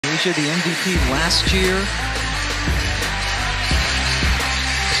Asia, the MVP last year. 2018.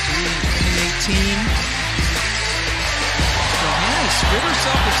 Johanna split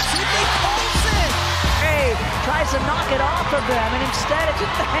herself extremely close in. Hey, tries to knock it off of them, and instead it's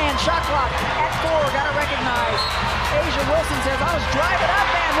just the hand shot clock at 4. Gotta recognize. Asia Wilson says, I was driving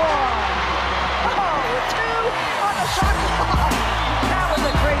up and 1. Oh, with 2 on the shot clock. That was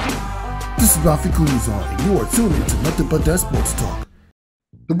a crazy. This is Rafique Louison, and you are tuning to Nothing But That Sports Talk.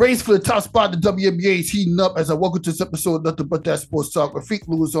 The race for the top spot in the WNBA is heating up as I welcome to this episode of Nothing But That Sports Talk. Rafique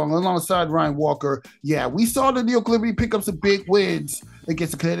Louison alongside Ryan Walker. Yeah, we saw the New York Liberty pick up some big wins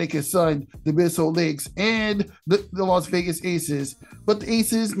against the Connecticut Sun, the Minnesota Lynx, and the Las Vegas Aces. But the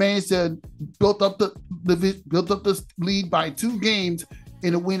Aces managed to build up the lead by 2 games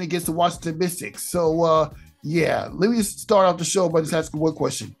in a win against the Washington Mystics. So, let me start off the show by just asking one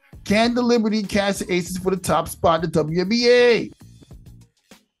question. Can the Liberty catch the Aces for the top spot in the WNBA?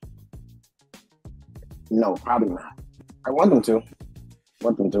 No, probably not. I want them to.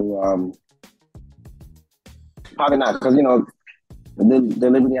 Probably not, because, the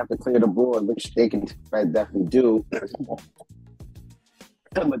Liberty have to clear the board, which they can definitely do.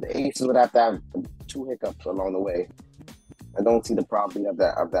 But the Aces would have to have 2 hiccups along the way. I don't see the probability of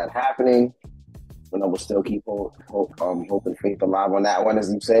that happening. We'll still keep hope and faith alive on that one,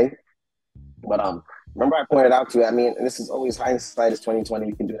 as you say. But remember I pointed out to you, and this is always hindsight is 2020.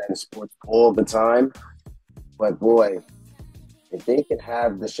 You can do that in sports all the time. But boy, if they could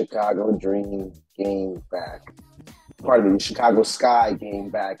have the Chicago Dream game back, the Chicago Sky game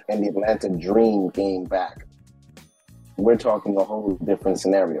back, and the Atlanta Dream game back, we're talking a whole different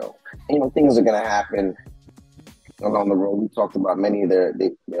scenario. And, things are going to happen along the road. We talked about many of their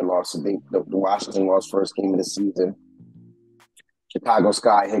losses. The Washington lost first game of the season. Chicago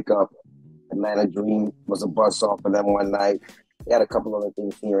Sky hiccup. Atlanta Dream was a buzz off for them one night. They had a couple other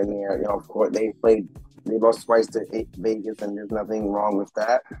things here and there. Of course, they lost twice to Vegas, and there's nothing wrong with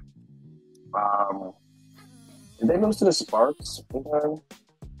that. Did they lose to the Sparks?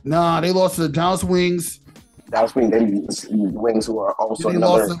 Nah, they lost to the Dallas Wings. Dallas Wings, they beat the Wings, who are also they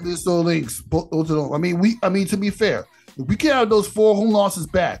lost to the Minnesota Lynx. To be fair, if we can have those 4 home losses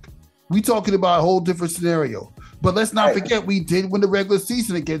back, we talking about a whole different scenario. But let's not forget, we did win the regular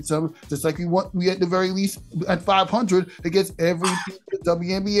season against them, just like we at the very least at 500 against every team in the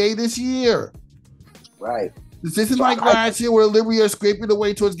WNBA this year. Right. This isn't like last year where Liberty are scraping their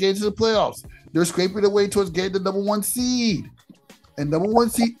way towards getting to the playoffs. They're scraping their way towards getting the number 1 seed. And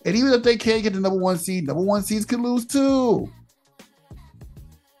even if they can't get the number 1 seeds can lose too.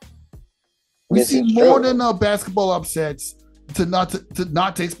 We see more than basketball upsets to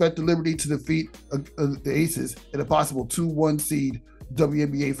not expect the Liberty to defeat the Aces in a possible 2-1 seed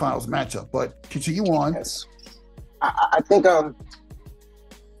WNBA Finals matchup. But continue on. Yes. I think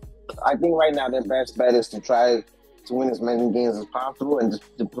right now their best bet is to try to win as many games as possible and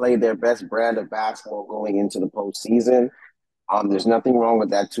just to play their best brand of basketball going into the postseason. There's nothing wrong with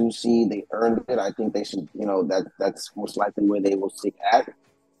that 2 seed. They earned it. I think they should, that's most likely where they will stick at.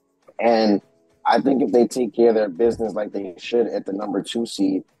 And I think if they take care of their business like they should at the number 2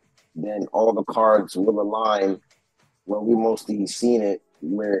 seed, then all the cards will align where we mostly seen it,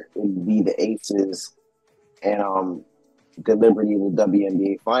 where it would be the Aces and the Liberty in the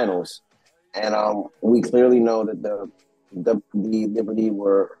WNBA Finals. And we clearly know that the Liberty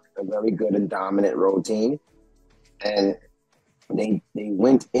were a very good and dominant road team. And they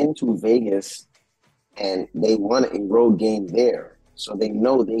went into Vegas and they won a road game there. So they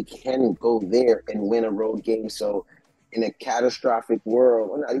know they can go there and win a road game. So in a catastrophic world,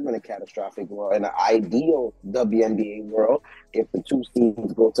 or not even a catastrophic world, in an ideal WNBA world, if the 2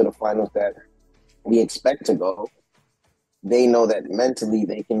 teams go to the finals that we expect to go, they know that mentally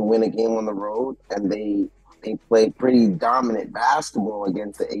they can win a game on the road, and they play pretty dominant basketball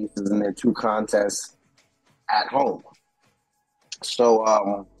against the Aces in their 2 contests at home.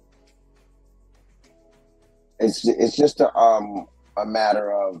 So it's just a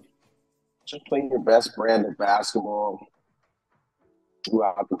matter of just playing your best brand of basketball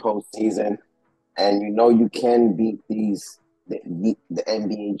throughout the postseason, and you can beat the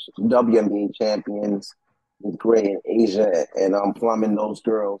WNBA champions with Gray and Asia and plumbing those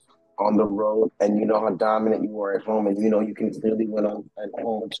girls on the road, and you know how dominant you are at home, and you can clearly win at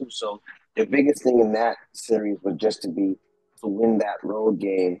home too. So the biggest thing in that series was just to win that road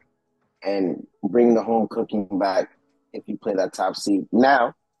game and bring the home cooking back if you play that top seed.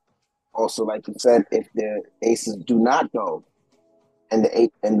 Now, also, like you said, if the Aces do not go and the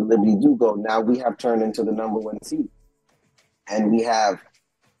Liberty do go, now we have turned into the number 1 seed. And we have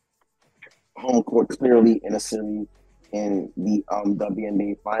home court clearly in a series in the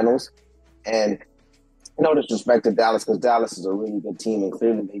WNBA finals. And no disrespect to Dallas, because Dallas is a really good team, and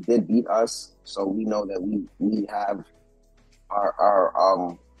clearly they did beat us. So we know that we have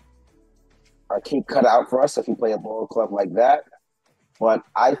our cake cut out for us if we play a ball club like that. But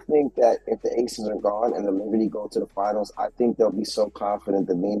I think that if the Aces are gone and the Liberty go to the finals, I think they'll be so confident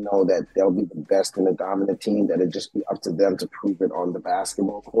that they know that they'll be the best and the dominant team, that it'll just be up to them to prove it on the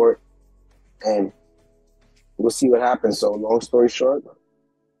basketball court. And we'll see what happens. So long story short,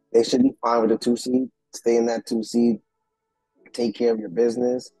 they should be fine with the 2 seed. Stay in that 2 seed, take care of your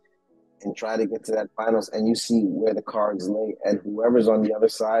business, and try to get to that finals. And you see where the cards lay. And whoever's on the other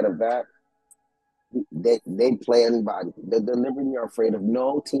side of that, they play anybody. The Liberty are afraid of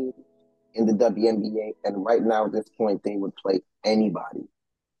no team in the WNBA, and right now at this point, they would play anybody.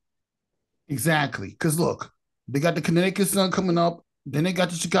 Exactly. Because look, they got the Connecticut Sun coming up, then they got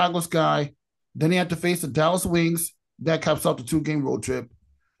the Chicago Sky, then they have to face the Dallas Wings. That caps out the 2-game road trip.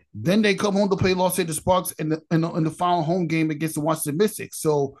 Then they come home to play Los Angeles Sparks in the final home game against the Washington Mystics.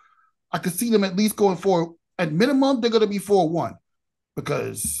 So I could see them at least going for, at minimum, they're going to be 4-1.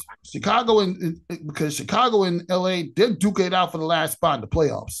 Because Chicago and LA, they're duking it out for the last spot in the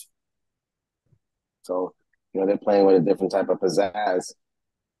playoffs. So, they're playing with a different type of pizzazz,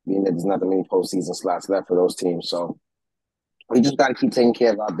 being that there's not that many postseason slots left for those teams. So we just got to keep taking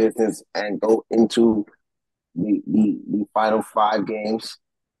care of our business and go into the final 5 games,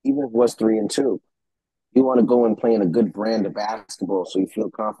 even if it was 3-2. You want to go and play in a good brand of basketball so you feel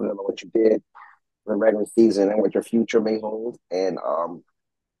confident about what you did the regular season and what your future may hold. And,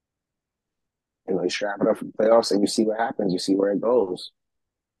 you strap it up for the playoffs and you see what happens. You see where it goes.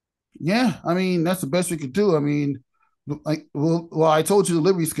 Yeah, I mean, that's the best we could do. I mean, I told you the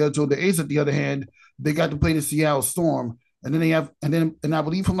Liberty schedule. The A's, at the other hand, they got to play the Seattle Storm. And then and I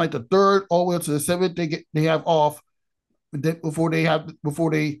believe from like the 3rd all the way up to the 7th, they have off before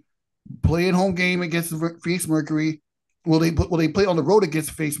they play at home game against the Phoenix Mercury. They play on the road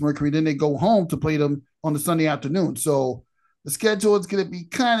against Face Mercury, then they go home to play them on the Sunday afternoon. So the schedule is going to be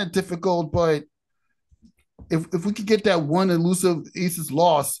kind of difficult, but if we could get that one elusive Aces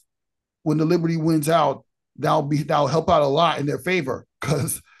loss when the Liberty wins out, that'll help out a lot in their favor,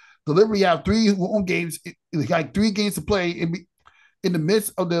 because the Liberty have 3 home games, like 3 games to play in the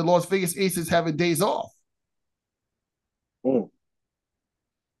midst of the Las Vegas Aces having days off. Yeah,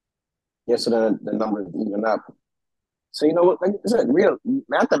 so the numbers even up. So what, like I said, real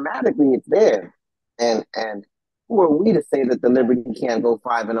mathematically it's there. And who are we to say that the Liberty can't go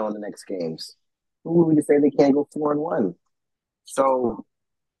 5-0 in the next games? Who are we to say they can't go 4-1? So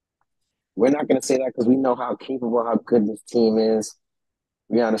we're not going to say that because we know how capable, how good this team is.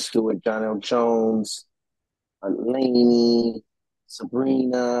 Brianna Stewart, John L. Jones, Laney,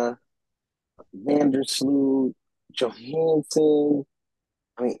 Sabrina, Vandersloot, Johansson.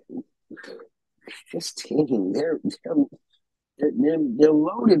 I mean, this team, they're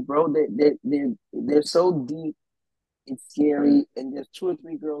loaded, bro. They're so deep, it's scary. And there's 2 or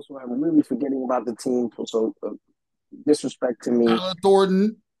 3 girls who I'm really forgetting about the team. So disrespect to me. Tyler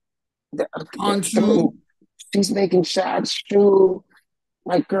Thornton, she's making shots. True,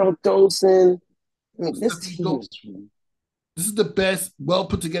 my girl Dolson. I mean, this team. This is the best, well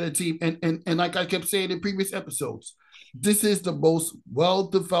put together team, and like I kept saying in previous episodes, this is the most well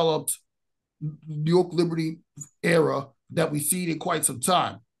developed New York Liberty era that we've seen in quite some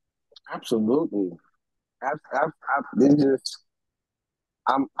time. Absolutely.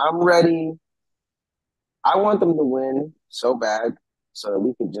 I'm ready. I want them to win so bad so that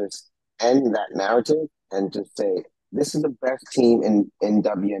we could just end that narrative and just say, this is the best team in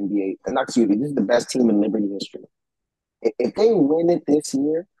WNBA. And not excuse me, this is the best team in Liberty history. If they win it this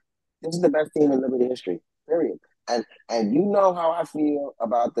year, this is the best team in Liberty history, period. And you know how I feel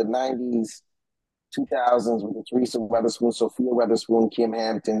about the 90s, 2000s with the Teresa Weatherspoon, Sophia Weatherspoon, Kim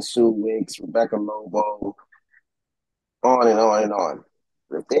Hampton, Sue Wicks, Rebecca Lobo, on and on and on.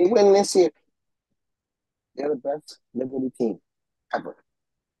 If they win this year, they're the best Liberty team ever.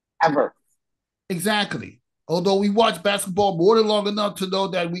 Ever. Exactly. Although we watch basketball more than long enough to know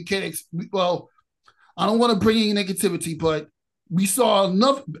that we can't, I don't want to bring in negativity, but we saw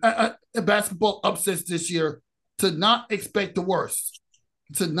enough basketball upsets this year to not expect the worst,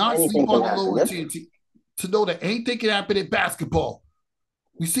 to not sleep on the lower tier, to know that anything can happen in basketball.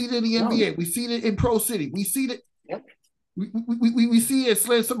 We see it in the NBA. We see it in Pro City. We see it. Yep. We see it at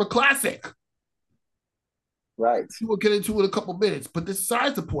Slam Summer Classic. Right. We'll get into it in a couple minutes, but this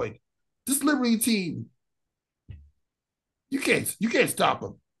besides the point. This Liberty team, you can't stop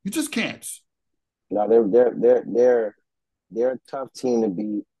them. You just can't. No, they're a tough team to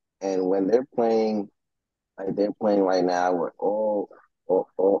beat, and when they're playing like they're playing right now where all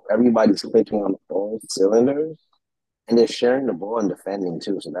everybody's clicking on all cylinders, and they're sharing the ball and defending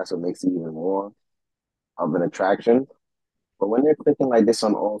too. So that's what makes it even more of an attraction. But when they're clicking like this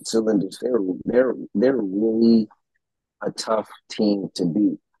on all cylinders, they're really a tough team to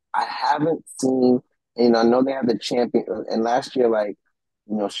beat. I haven't seen, and I know they have the champion. And last year, like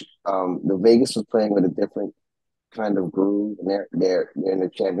the Vegas was playing with a different kind of groove, and they're in the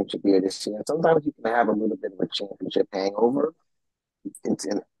championship year this year. Sometimes you can have a little bit of a championship hangover. It's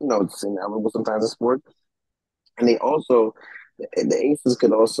inevitable sometimes in sports. And they also, the Aces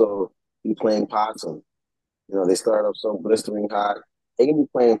could also be playing possum. They start off so blistering hot. They can be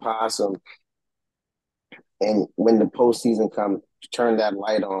playing possum, and when the postseason comes, turn that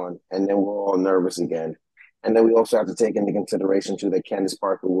light on, and then we're all nervous again. And then we also have to take into consideration too that Candace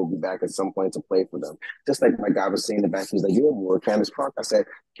Parker will be back at some point to play for them. Just like my guy was saying in the back, he was like, "You're more Candace Parker." I said,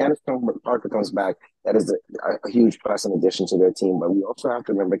 "Candace Parker comes back. That is a huge plus in addition to their team." But we also have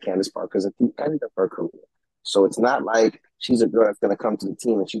to remember Candace Parker's at the end of her career. So it's not like she's a girl that's going to come to the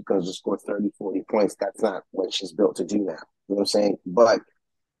team and she's going to just score 30, 40 points. That's not what she's built to do now. You know what I'm saying? But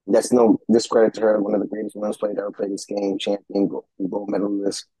that's no discredit to her. One of the greatest women's players ever played this game, champion, gold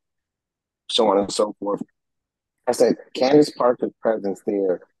medalist, so on and so forth. I said Candace Parker's presence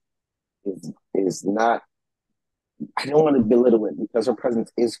there is not. I don't want to belittle it because her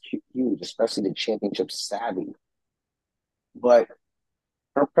presence is huge, especially the championship savvy. But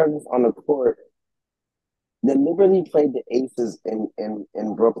her presence on the court, they literally played the Aces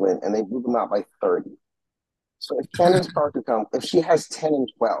in Brooklyn, and they blew them out by 30. So if Candace Parker comes, if she has 10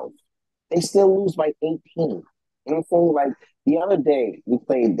 and 12, they still lose by 18. You know what I'm saying? Like the other day, we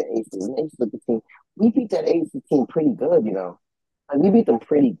played the Aces, and the Aces of the team. We beat that Aces team pretty good, Like we beat them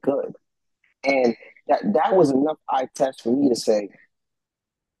pretty good. And that was enough eye test for me to say,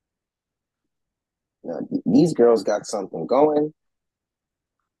 these girls got something going.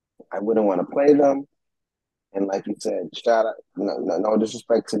 I wouldn't want to play them. And like you said, shout out, no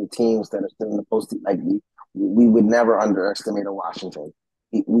disrespect to the teams that are still in the post. Like we would never underestimate a Washington.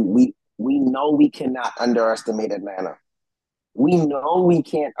 We know we cannot underestimate Atlanta. We know we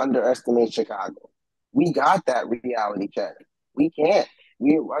can't underestimate Chicago. We got that reality check. We can't.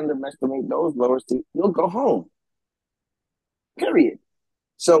 We underestimate those lower teams. You'll go home. Period.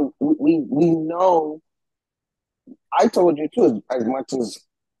 So we know. I told you too, as much as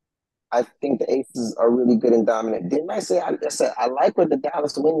I think the Aces are really good and dominant. Didn't I say? I said I like what the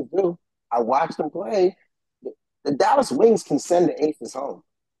Dallas Wings do. I watched them play. The Dallas Wings can send the Aces home.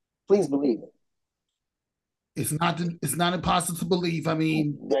 Please believe it. It's not impossible to believe. I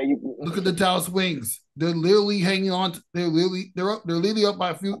mean, look at the Dallas Wings. They're literally hanging on. They're literally up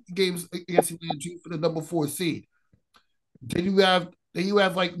by a few games against Atlanta for the number 4 seed. Then you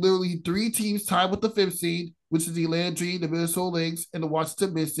have like literally 3 teams tied with the 5th seed, which is the Atlanta Dream, the Minnesota Lynx, and the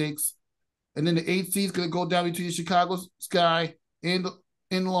Washington Mystics. And then the 8th seed is going to go down between the Chicago Sky and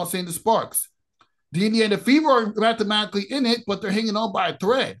the Los Angeles Sparks. The Indiana Fever are mathematically in it, but they're hanging on by a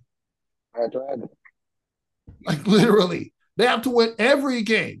thread. Like literally. They have to win every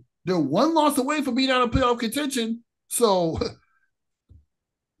game. They're one loss away from being out of playoff contention. So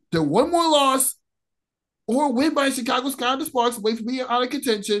they're one more loss or win by Chicago Sky and the Sparks away from being out of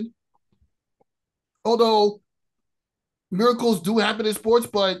contention. Although miracles do happen in sports,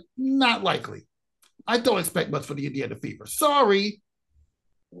 but not likely. I don't expect much for the Indiana Fever. Sorry.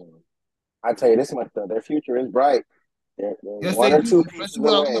 I tell you this much though, their future is bright. They're yes, one they or do, two especially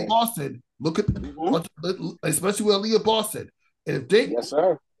with Aaliyah Boston. Look at especially with Aaliyah Boston. And if they yes,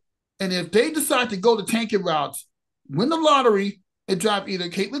 sir. And if they decide to go the tanking routes, win the lottery, and draft either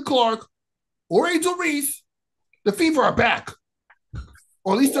Caitlin Clark or Angel Reese, the Fever are back.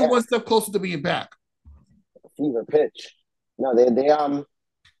 Or at least they're one step closer to being back. Fever pitch. No, they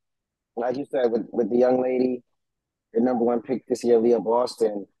like you said, with the young lady, the number 1 pick this year, Leah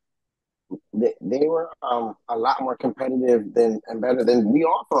Boston, they were a lot more competitive and better than we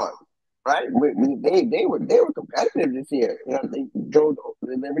all thought. Right? They were competitive this year. They drove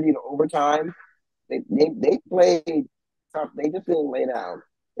the Liberty to overtime. They played tough. They just didn't lay down.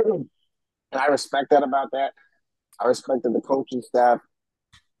 And I respect that about that. I respect that the coaching staff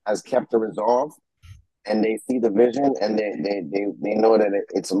has kept the resolve and they see the vision and they know that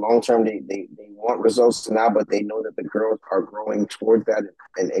it's a long term. They want results now, but they know that the girls are growing towards that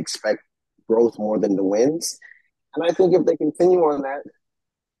and expect growth more than the wins. And I think if they continue on that,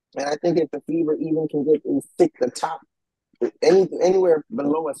 and I think if the Fever even can get the top anywhere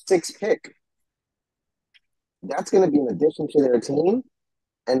below a 6 pick, that's going to be an addition to their team,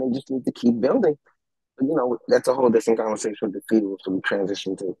 and they just need to keep building. But, that's a whole different conversation with the Fever, so we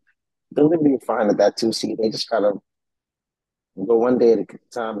transition to. they're gonna be fine at that 2 seed. They just gotta go one day at a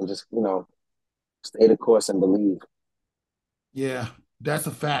time and just stay the course and believe. Yeah, that's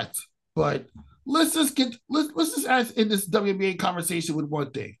a fact. But let's just ask in this WNBA conversation with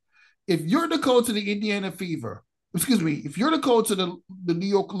one thing. If you're the coach of the Indiana Fever, excuse me, if you're the coach of the New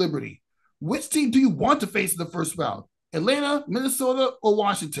York Liberty, which team do you want to face in the first round? Atlanta, Minnesota, or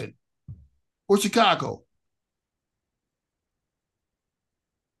Washington? Or Chicago?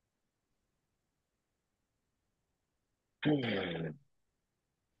 I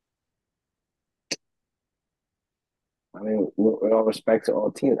mean, with all respect to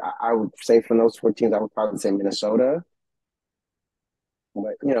all teams, I would say from those 4 teams, I would probably say Minnesota.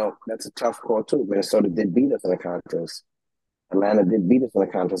 But that's a tough call too. Minnesota did beat us in the contest. Atlanta did beat us in the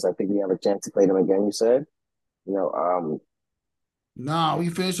contest. I think we have a chance to play them again. You said, you know, Nah, we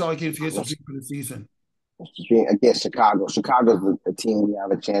finished all the games against the for the season. against Chicago. Chicago's the team we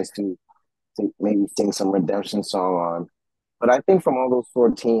have a chance to maybe sing some redemption song on. But I think from all those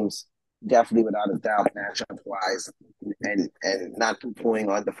 4 teams, definitely without a doubt, matchup wise, and not poo-pooing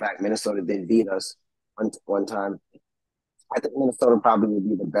on the fact Minnesota did beat us one time. I think Minnesota probably would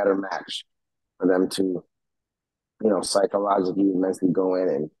be the better match for them to, psychologically, mentally go in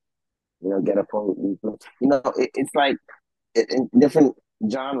and, get a potent. It's like in different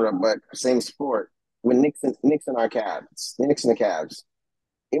genre, but same sport. When Knicks and our Cavs, the Knicks and the Cavs,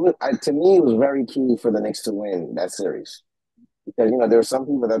 it was to me it was very key for the Knicks to win that series because there were some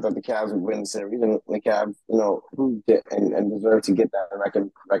people that thought the Cavs would win the series, and the Cavs, proved it and deserved to get that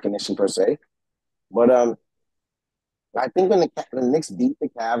recognition per se. But I think when the Knicks beat the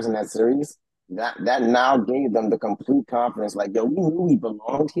Cavs in that series, that now gave them the complete confidence. Like, yo, we knew we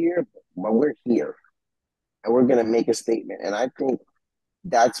belonged here, but we're here, and we're gonna make a statement. And I think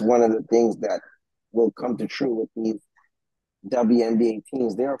that's one of the things that will come to true with these WNBA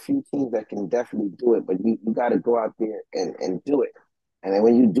teams. There are a few teams that can definitely do it, but you got to go out there and do it. And then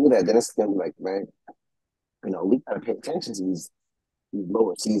when you do that, then it's gonna be like, man, we got to pay attention to these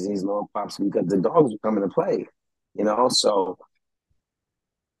lower seasons, these lower pops, because the dogs are coming to play. So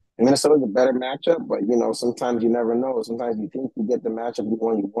Minnesota's a better matchup, but sometimes you never know. Sometimes you think you get the matchup you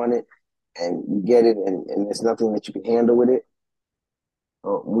want it, and you get it, and there's nothing that you can handle with it.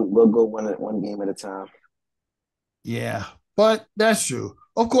 We'll go one game at a time. Yeah, but that's true.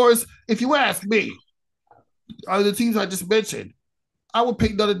 Of course, if you ask me, out of the teams I just mentioned, I would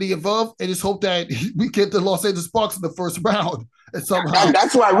pick none of the above and just hope that we get the Los Angeles Sparks in the first round and somehow.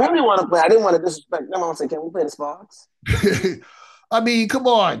 That's who I really want to play. I didn't want to disrespect them. I want to say, can we play the Sparks? I mean, come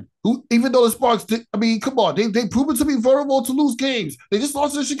on. Even though the Sparks, come on. They proven to be vulnerable to lose games. They just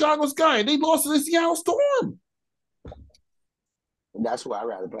lost to the Chicago Sky and they lost to the Seattle Storm. That's who I'd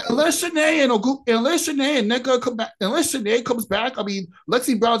rather play. Unless Shanae and Nneka come back, unless Shanae comes back, I mean,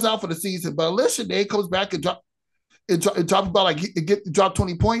 Lexi Brown's out for the season, but unless Shanae comes back and drop about drop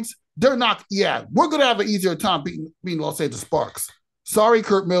 20 points, they're not. Yeah, we're gonna have an easier time beating Los Angeles Sparks. Sorry,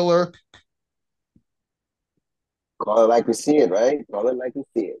 Kurt Miller. Call it like we see it, right? Call it like we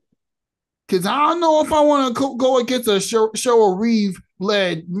see it. Because I don't know if I want to go against a Cheryl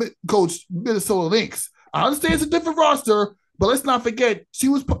Reeve-led coach Minnesota Lynx. I understand it's a different roster, but let's not forget she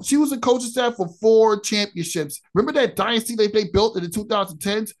was a coaching staff for 4 championships. Remember that dynasty they built in the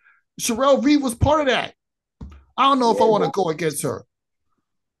 2010s? Cheryl Reeve was part of that. I don't know if I want to go against her.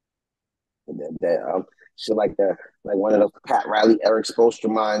 She's like one of those Pat Riley, Eric Spoelstra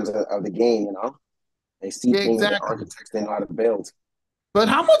minds of the game. They see things that architects they know how to build. But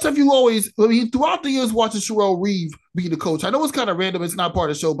how much have you always, throughout the years watching Cheryl Reeve be the coach? I know it's kind of random, it's not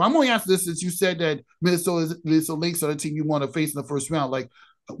part of the show, but I'm only asking this since you said that Minnesota Lynx are the team you want to face in the first round. Like,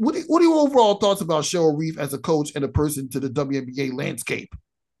 what are your overall thoughts about Cheryl Reeve as a coach and a person to the WNBA landscape?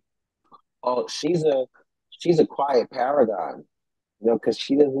 Oh, she's a quiet paradigm, because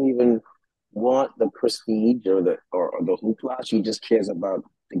she doesn't even want the prestige or the hoopla. She just cares about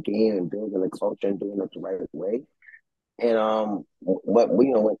the game and building the culture and doing it the right way. And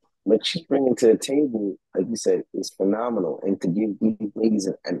what she's bringing to the table, like you said, is phenomenal. And to give these ladies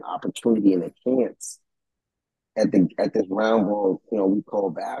an opportunity and a chance at this round ball, we call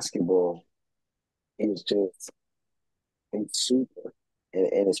basketball, it's super,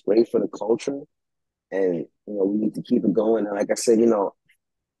 and it's great for the culture. And we need to keep it going. And like I said, I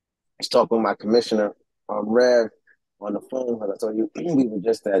was talking with my commissioner, Rev, on the phone. Like I told you, we were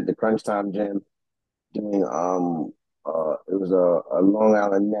just at the Crunch Time Gym doing it was a Long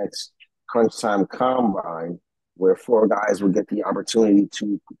Island Nets Crunch Time Combine where 4 guys would get the opportunity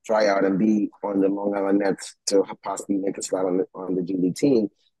to try out and be on the Long Island Nets to possibly make a slot on the G League team.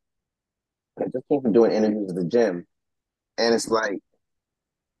 I just came from doing interviews at the gym, and it's like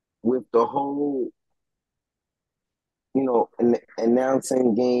with the whole,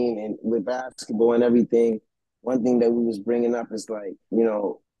 announcing game and with basketball and everything, one thing that we was bringing up is like,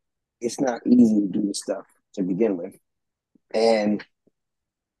 it's not easy to do this stuff to begin with. And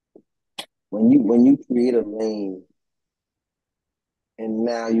when you create a lane and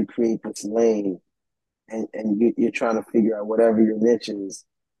now you create this lane and you're trying to figure out whatever your niche is,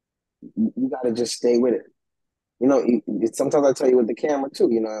 you got to just stay with it. Sometimes I tell you with the camera too.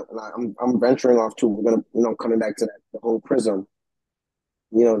 And I'm venturing off too. We're gonna, coming back to that the whole prism.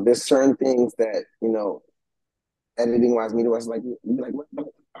 There's certain things that editing wise, media wise, like you be like, what?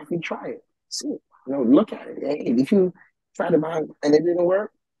 If you try it, see it. Look at it. Hey, if you tried it behind and it didn't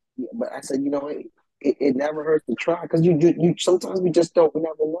work, yeah, but I said, it never hurts to try because you sometimes we just don't, we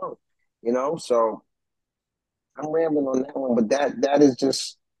never know. So I'm rambling on that one, but that is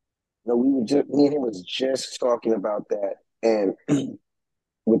just. We were just me and him was just talking about that, and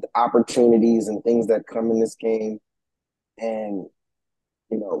with opportunities and things that come in this game, and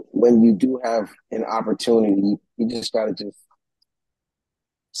when you do have an opportunity, you just gotta just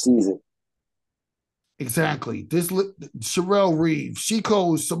seize it. Exactly. This Sherelle Reeves,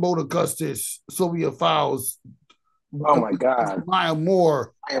 Chico, Simone Augustus, Sylvia Fowles, Oh my God, Maya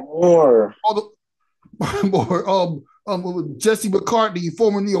Moore, all the more Jesse McCartney,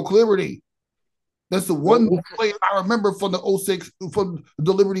 former New York Liberty. That's the one player I remember from the '06 from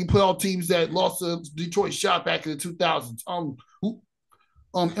the Liberty playoff teams that lost to Detroit Shot back in the 2000s.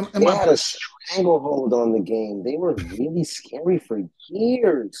 They had a stranglehold on the game. They were really scary for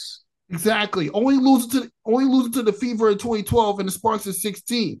years. Exactly. Only losing to the Fever in 2012 and the Sparks in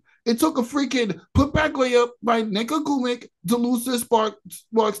 16. It took a freaking putback layup by Niko Gumic to lose to the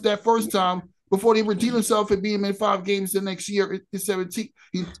Sparks that first time before they redeemed themselves and beat him in 5 games the next year in 17.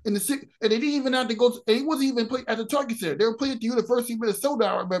 And they didn't even have to go. And he wasn't even playing at the Target Center. They were playing at the University of Minnesota.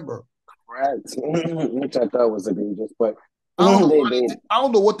 I remember. Correct, which I thought was egregious, but I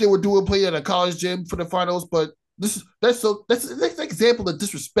don't know what they were doing playing at a college gym for the finals, but that's an example of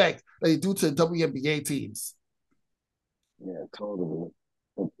disrespect that they do to WNBA teams. Yeah, totally.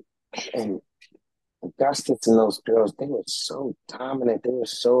 And Augustus and those girls, they were so dominant. We've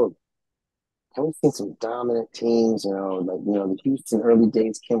seen some dominant teams, the Houston early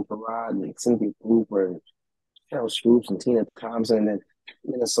days, Kim Farad, like Cynthia Cooper, Cheryl Swoops, and Tina Thompson, and then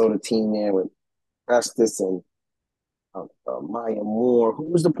Minnesota team there with Augustus and Maya Moore.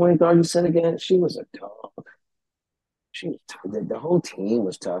 Who was the point guard you said again? She was a tough. She was tough. The whole team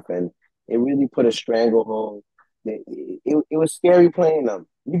was tough, and it really put a stranglehold. It was scary playing them.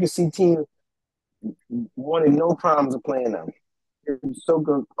 You could see teams wanted no problems of playing them. It was so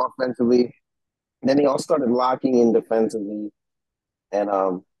good offensively. Then they all started locking in defensively.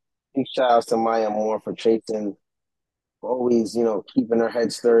 And big shout outs to Maya Moore for chasing, always, keeping her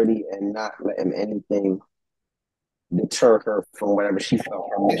head sturdy and not letting anything deter her from whatever she felt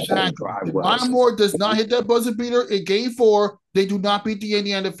her next drive was. Maya Moore does not hit that buzzer beater in game 4. They do not beat the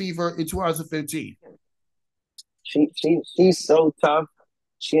Indiana Fever in 2015. She's so tough.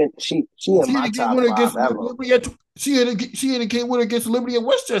 She in my top 5 ever. She had a game winner against Liberty at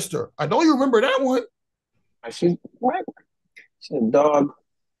Westchester. I know you remember that one. She's a dog,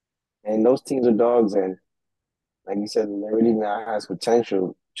 and those teams are dogs. And like you said, Liberty now has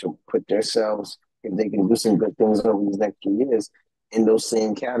potential to put themselves, if they can do some good things over these next few years, in those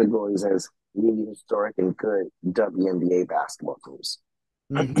same categories as really historic and good WNBA basketball teams.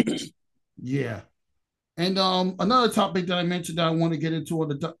 Mm-hmm. Yeah. And another topic that I mentioned that I want to get into,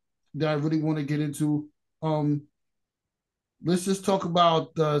 that I really want to get into, let's just talk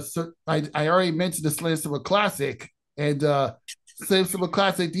about I already mentioned the Slam Summer Classic, and Slam Summer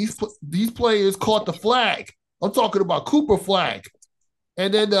Classic. These players caught the flag. I'm talking about Cooper Flagg,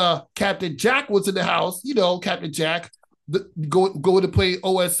 and then Captain Jack was in the house. Captain Jack going to play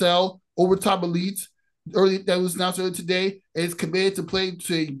OSL Overtime Elites. Early that was announced earlier today, and is committed to play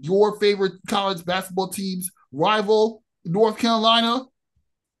to your favorite college basketball team's rival, North Carolina.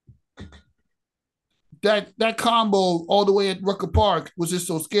 That combo all the way at Rucker Park was just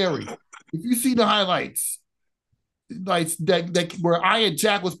so scary. If you see the highlights, like that where I and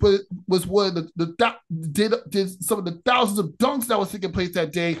Jack was one of did some of the thousands of dunks that was taking place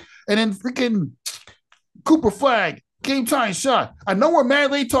that day, and then freaking Cooper Flagg game time shot. I know we're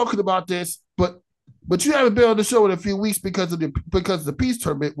mad late talking about this, but you haven't been on the show in a few weeks because of the Peace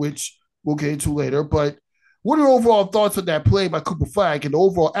Tournament, which we'll get into later. But what are your overall thoughts on that play by Cooper Flagg and the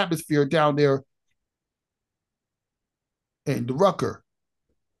overall atmosphere down there in the Rucker?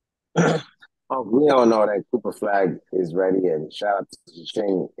 We all know that Cooper Flagg is ready, and shout out to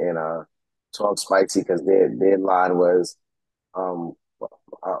Ching and Talk Spicy because their line was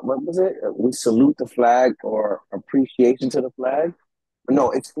what was it? We salute the flag or appreciation to the flag.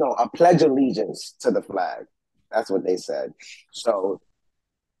 No, it's no a pledge allegiance to the flag. That's what they said. So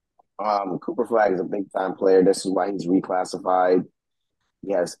Cooper Flagg is a big time player. This is why he's reclassified.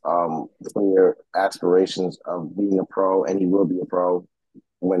 He has clear aspirations of being a pro, and he will be a pro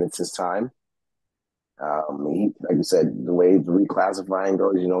when it's his time. Like you said, the way the reclassifying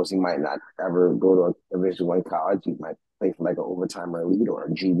goes, he might not ever go to a Division One college. He might play for like an overtime or elite or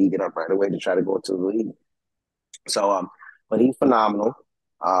a G League, get up right away to try to go to the league. So, but he's phenomenal.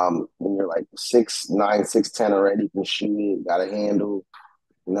 When you're like 6'9", 6'10" already, you can shoot it, got a handle.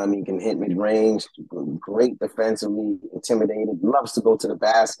 You can hit mid range. Great defensively, intimidated. Loves to go to the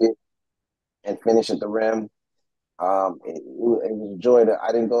basket and finish at the rim. It was a joy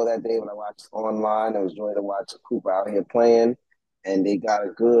I didn't go that day when I watched online. It was a joy to watch Cooper out here playing, and they got a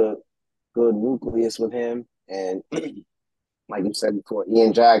good nucleus with him. And like you said before,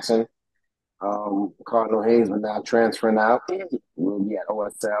 Ian Jackson, Cardinal Hayes, but now transferring out, will be at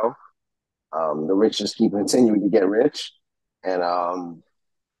OSL. The rich just keep continuing to get rich, and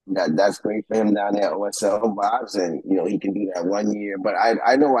that's great for him down there at OSL vibes, and he can do that 1 year. But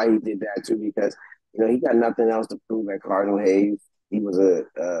I know why he did that too, because he got nothing else to prove at Cardinal Hayes. He was a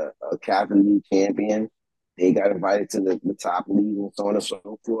Catholic League champion. They got invited to the top league and so on and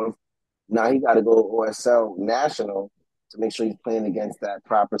so forth. Now he got to go OSL national to make sure he's playing against that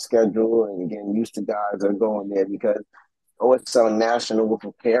proper schedule and getting used to guys that are going there, because OSL national will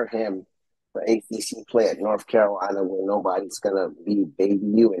prepare him for ACC play at North Carolina, where nobody's gonna be baby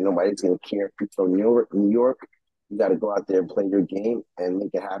you and nobody's gonna care if you're from New York. You got to go out there and play your game and make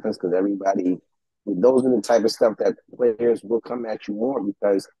it happen, because everybody, those are the type of stuff that players will come at you more,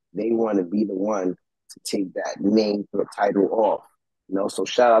 because they want to be the one to take that name for the title off. So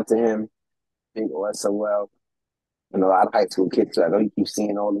shout out to him, big OSL. A lot of high school kids. So I know you keep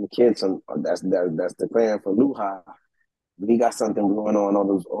seeing all them kids that's declaring for Luha. But he got something going on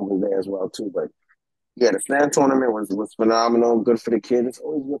over there as well too. But yeah, the fan tournament was phenomenal. Good for the kids. It's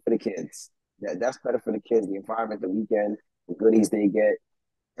always good for the kids. That's better for the kids. The environment, the weekend, the goodies they get,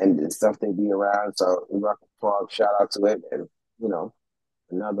 and the stuff they be around. So Rock Park, shout out to it, and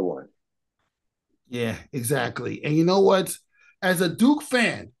another one. Yeah, exactly. And you know what? As a Duke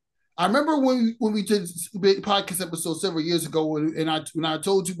fan, I remember when we did a podcast episode several years ago, when I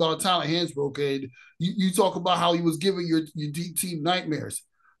told you about Tyler Hansbrook, and you talk about how he was giving your D team nightmares.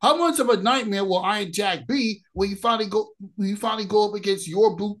 How much of a nightmare will Iron Jack be when you finally go up against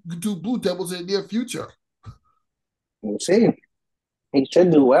your Duke Blue Devils in the near future? We'll see. He should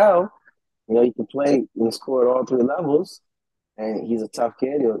do well. He can play and score at all three levels, and he's a tough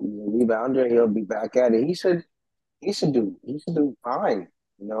kid. He's a rebounder. He'll be back at it. He should do fine.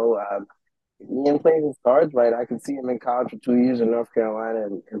 If Ian plays his cards right, I can see him in college for 2 years in North Carolina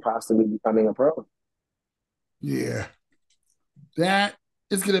and possibly becoming a pro. Yeah, that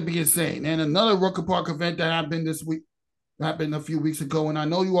is going to be insane. And another Rucker Park event that happened this week, happened a few weeks ago, and I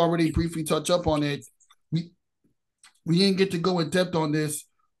know you already briefly touched up on it. We didn't get to go in depth on this.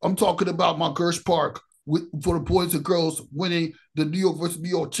 I'm talking about my Gersh Park for the boys and girls winning the New York versus New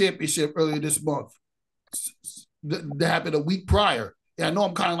York championship earlier this month. That happened a week prior. Yeah, I know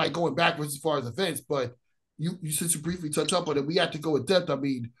I'm kind of like going backwards as far as events, but you since you briefly touch up on it, we have to go in depth. I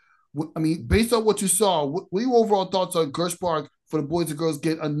mean, based on what you saw, what are your overall thoughts on Gersh Park for the boys and girls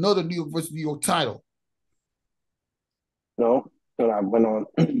get another New York versus New York title? I went on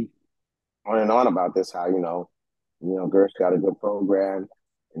and on about this, how Gersh got a good program,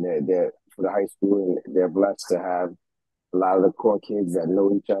 and they're for the high school, and they're blessed to have a lot of the core kids that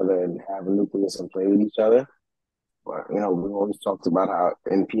know each other and have a nucleus and play with each other. But we always talked about how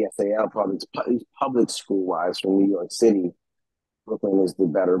in PSAL, public school wise, from New York City, Brooklyn is the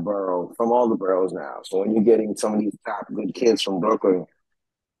better borough from all the boroughs now. So when you're getting some of these top good kids from Brooklyn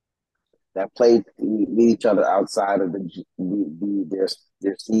that play with each other outside of their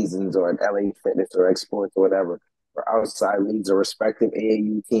seasons, or at LA Fitness or X Sports or whatever, or outside leagues or respective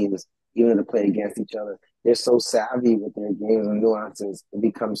AAU teams, even to play against each other, they're so savvy with their games and nuances. It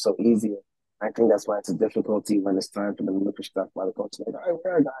becomes so easier. I think that's why it's a difficulty when it's time for them to look for stuff by the coach. Like, all right,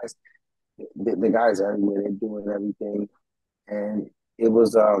 where are guys? The guys are everywhere. They're doing everything. And it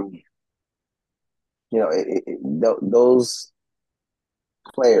was, those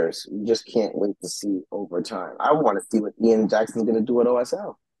players, you just can't wait to see over time. I want to see what Ian Jackson's going to do at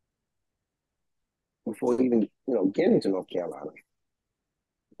OSL before we even, get into North Carolina.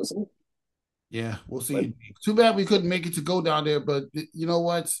 We'll see. Yeah, we'll see. But too bad we couldn't make it to go down there, but you know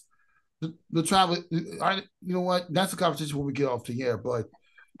what? The travel, that's a conversation when we get off the air. But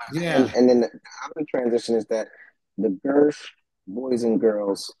yeah, and then the other transition is that the Gersh boys and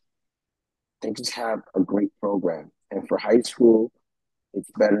girls, they just have a great program. And for high school, it's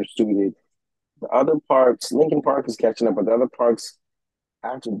better suited. The other parks, Lincoln Park is catching up, but the other parks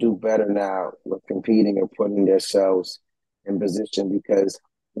have to do better now with competing and putting themselves in position because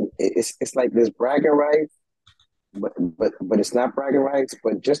it's like there's bragging rights, but it's not bragging rights.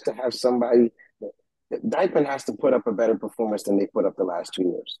 But just to have somebody, Dykeman has to put up a better performance than they put up the last 2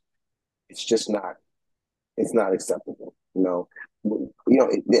 years. It's just not. It's not acceptable.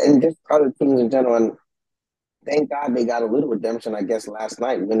 And just other teams in general. And thank God they got a little redemption, I guess, last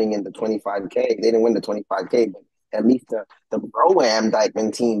night, winning in the 25K. They didn't win the 25K, but at least the Pro-Am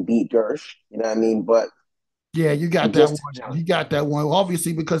Dykeman team beat Gersh. You know what I mean? But yeah, you got that one. You got that one.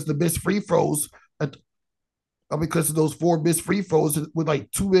 Obviously, because the missed free throws, because of those 4 missed free throws with like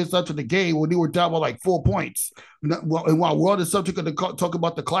 2 minutes left in the game when they were down by like 4 points. And while we're on the subject of talk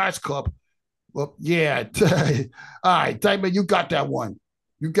about the Clash Cup, well, yeah. All right, Dykeman, you got that one.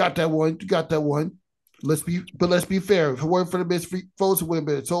 You got that one. Let's be fair. If it weren't for the missed free throws, it would have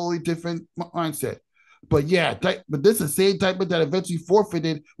been a totally different mindset. But yeah, but this is the same Dykeman that eventually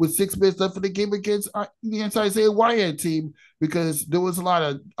forfeited with 6 minutes left in the game against the Isaiah Wyatt team because there was a lot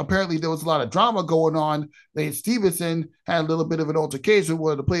of drama going on. Lance Stevenson had a little bit of an altercation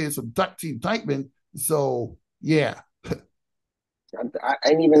with the players from Team Dykeman. So yeah.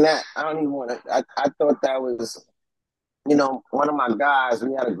 And even that, I don't even want to. I thought that was, one of my guys.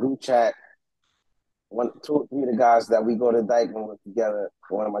 We had a group chat. 2 or 3 of the guys that we go to Dykeman with together.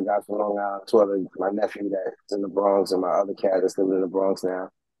 One of my guys from Long Island, 2 other, my nephew that's in the Bronx, and my other cat that's living in the Bronx now.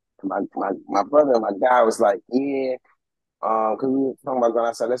 And my brother and my guy was like, yeah, because we were talking about going.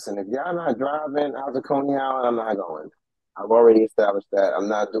 I said, listen, if y'all not driving out to Coney Island, I'm not going. I've already established that. I'm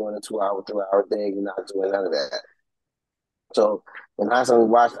not doing a 2-hour, 3-hour thing. You're not doing none of that. So, and last time we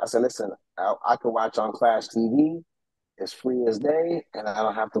watched, I said, listen, I can watch on Clash TV. It's free as day, and I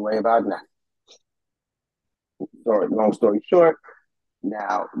don't have to worry about nothing. Long story short,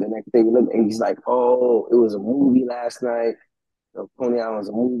 now the next day we look and he's like, oh, it was a movie last night. Coney Island was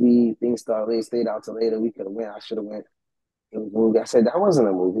a movie. Things started late, stayed out till later. We could have went. I should have went. It was a movie. I said, that wasn't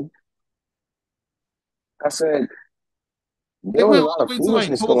a movie. I said, there was a lot of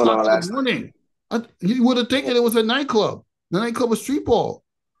foolishness going on last night. You would have taken it was a nightclub. The nightclub was street ball.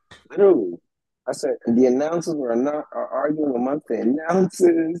 Literally. I said, the announcers are arguing amongst the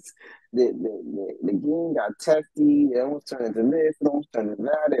announcers. The game got testy. It almost turned into this. It almost turned into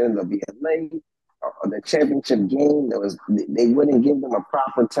that. It ended up being late. The championship game, they wouldn't give them a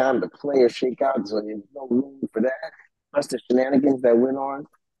proper time to play or shake out, so there's no room for that. Plus the shenanigans that went on.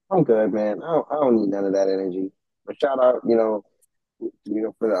 I'm good, man. I don't need none of that energy. But shout out, for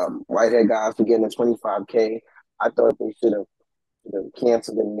the Whitehead guys for getting the 25K. I thought they should have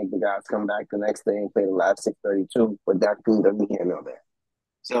canceled and make the guys come back the next day and play the last 6:32, but that team doesn't handle that.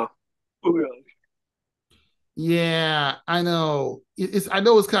 So, yeah, I know. I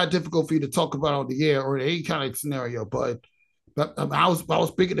know it's kind of difficult for you to talk about on the air or any kind of scenario, but I was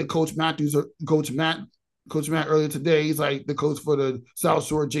speaking to Coach Matthews, Coach Matt earlier today. He's like the coach for the South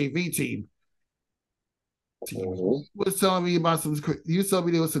Shore JV team. Mm-hmm. He was telling me about there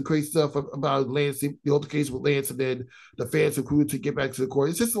was some crazy stuff about Lance, the altercation with Lance, and then the fans recruited to get back to the court.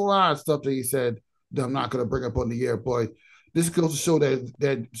 It's just a lot of stuff that he said that I'm not going to bring up on the air, but this goes to show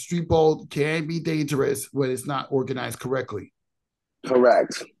that street ball can be dangerous when it's not organized correctly.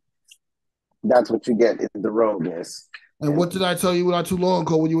 Correct. That's what you get is the rogueness. And what did I tell you not too long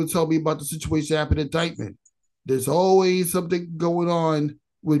ago when you were telling me about the situation happened in Dykeman? There's always something going on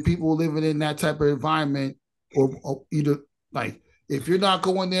with people living in that type of environment. Or either like if you're not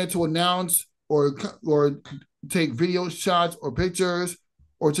going there to announce or take video shots or pictures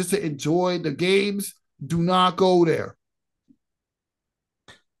or just to enjoy the games, do not go there.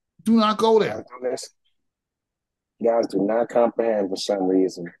 Do not go there. Guys do not comprehend for some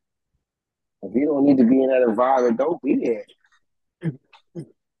reason. If you don't need to be in that environment, don't be there.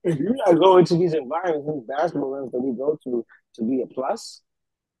 If you're not going to these environments, these basketball rooms that we go to be a plus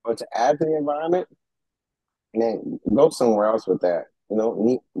or to add to the environment, then go somewhere else with that,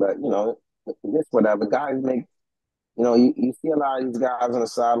 But this whatever guys make, you see a lot of these guys on the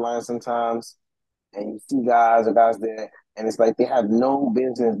sideline sometimes, and you see guys there, and it's like they have no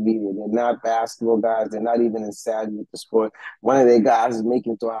business being there. They're not basketball guys. They're not even in savvy with the sport. One of their guys is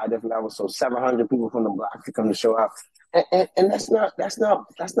making to a high different level, so 700 people from the block to come to show up, and that's not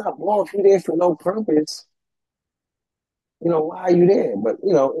ball. If you're there for no purpose, why are you there? But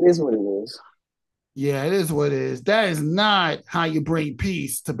it is what it is. Yeah, it is what it is. That is not how you bring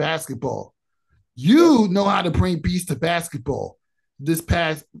peace to basketball. You know how to bring peace to basketball this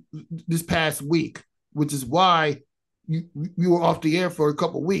past week, which is why you were off the air for a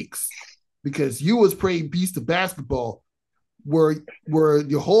couple weeks because you was playing Beast of Basketball, where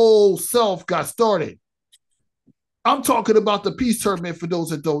your whole self got started. I'm talking about the peace tournament for those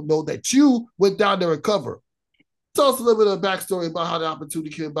that don't know that you went down there and cover. Tell us a little bit of backstory about how the opportunity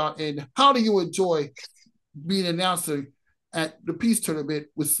came about and how do you enjoy being an announcer at the peace tournament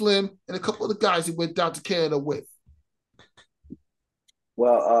with Slim and a couple of the guys you went down to Canada with.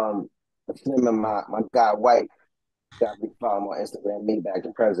 Well, Slim and my guy White, got me follow him on Instagram, me back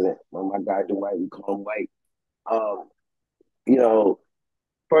the president. My guy Dwight, we call him White. Um, you know,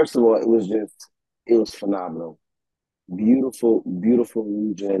 first of all, it was phenomenal. Beautiful, beautiful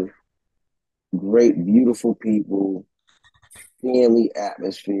region, great, beautiful people, family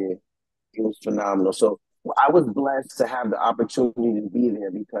atmosphere. It was phenomenal. So I was blessed to have the opportunity to be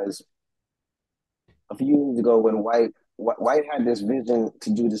there because a few years ago when White had this vision to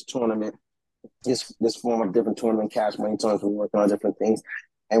do this tournament, this form of different tournament, cash money tournaments, we working on different things.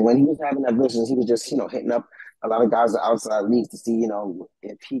 And when he was having that vision, he was just, hitting up a lot of guys outside leagues to see,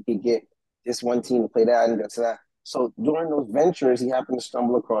 if he could get this one team to play that and that. So during those ventures, he happened to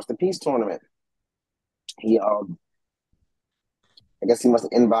stumble across the peace tournament. He I guess he must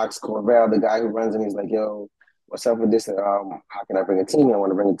have inboxed Corvell, the guy who runs it. He's like, yo, what's up with this? How can I bring a team? I want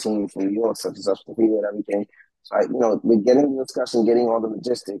to bring a team from New York, such and such, to be everything. So we get into the discussion, getting all the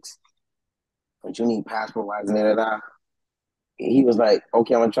logistics, but you need passport wise and da. He was like,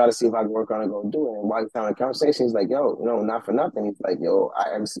 okay, I'm gonna try to see if I can work on it, go do it. And while he's having a conversation, he's like, yo, not for nothing. He's like, yo,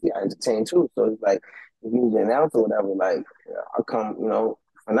 I entertain too. So he's like, if you need to announce or whatever, like, I'll come,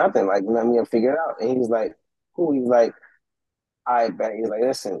 for nothing. Like, let me figure it out. And he was like, cool. He's like, I bet. He's like,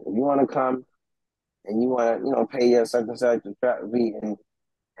 listen, if you want to come and you want to, pay your such and such and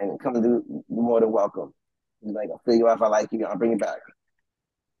come do, you're more than welcome. He's like, I'll figure out if I like you, I'll bring you back.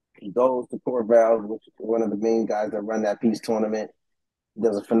 He goes to Corvell, which is one of the main guys that run that peace tournament. He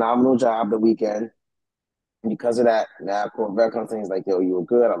does a phenomenal job the weekend. And because of that, now Corvell comes in, he's like, yo, you were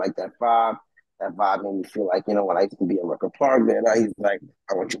good. I like that vibe. That vibe made me feel like, when I used to be in Record Park there. Now he's like,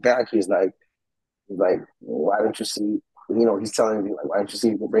 I want you back. He's like, why don't you see, he's telling me, like, why don't you see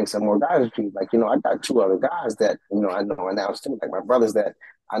if you can bring some more guys with you? Like, I got two other guys that, I know announced too, like my brothers that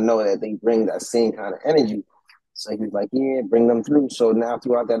I know that they bring that same kind of energy. So he's like, yeah, bring them through. So now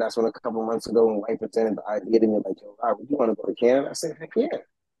throughout that, that's when a couple months ago when White presented the idea to me, like, yo, Rob, would you want to go to Canada? I said, heck yeah,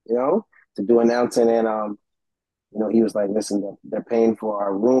 to do announcing. And, he was like, listen, they're paying for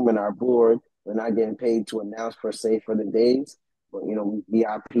our room and our board. We're not getting paid to announce per se for the days. But, we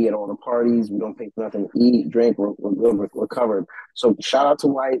VIP at all the parties. We don't pay for nothing to eat, drink. We're good. We're covered. So shout out to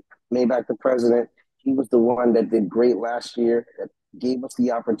White, Maybach the president. He was the one that did great last year, that gave us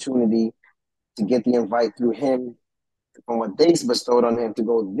the opportunity to get the invite through him from what they bestowed on him to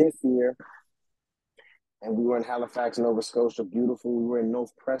go this year. And we were in Halifax, Nova Scotia, beautiful. We were in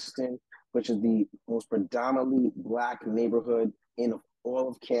North Preston, which is the most predominantly Black neighborhood in all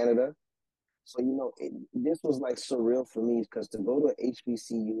of Canada. So, this was like surreal for me because to go to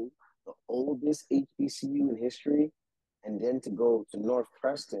HBCU, the oldest HBCU in history, and then to go to North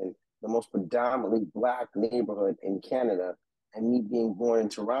Preston, the most predominantly Black neighborhood in Canada, and me being born in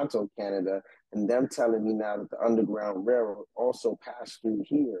Toronto, Canada, and them telling me now that the Underground Railroad also passed through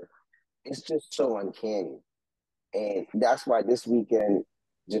here, it's just so uncanny. And that's why this weekend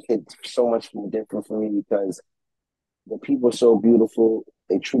just hit so much more different for me because the people are so beautiful.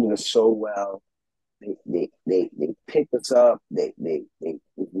 They treated us so well. They picked us up. They we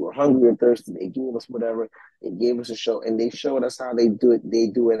were hungry and thirsty. They gave us whatever. They gave us a show, and they showed us how they do it. They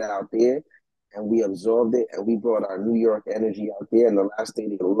do it out there, and we absorbed it, and we brought our New York energy out there. And the last day,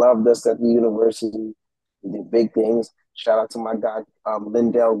 they loved us at the university. We did big things. Shout out to my guy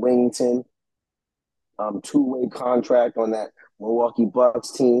Lindell Wingington, two-way contract on that Milwaukee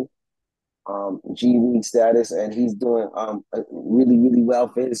Bucks team. G League status, and he's doing really, really well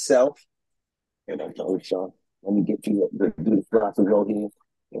for himself. And I told Sean, let me get you do the fly to go here.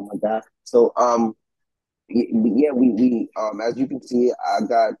 Oh my God. So yeah, we as you can see, I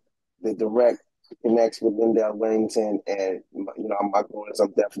got the direct connects with Lindell Wellington, and my goal is I'm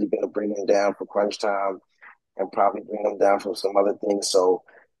definitely gonna bring him down for crunch time and probably bring him down for some other things. So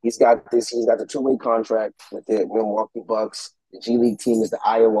he's got the two-way contract with the Milwaukee Bucks. The G League team is the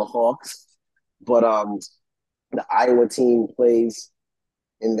Iowa Hawks. But the Iowa team plays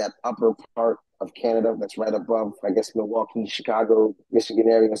in that upper part of Canada that's right above, I guess, Milwaukee, Chicago, Michigan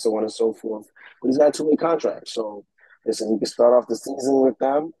area, and so on and so forth. But he's got a two-way contract. So, listen, you can start off the season with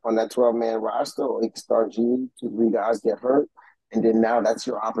them on that 12-man roster, or you can start G League, 2-3 guys get hurt, and then now that's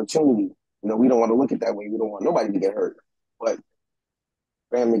your opportunity. We don't want to look at it that way. We don't want nobody to get hurt. But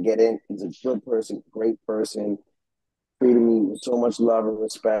for him to get in, he's a good person, great person. treated me with so much love and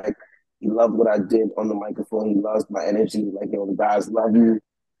respect. He loved what I did on the microphone. He loves my energy. Like, the guys love you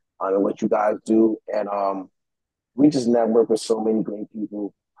and what you guys do. And we just network with so many great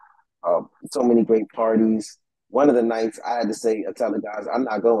people, so many great parties. One of the nights I had to tell the guys, I'm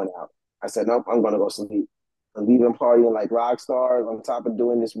not going out. I said, nope, I'm going to go sleep. And we've been partying like rock stars on top of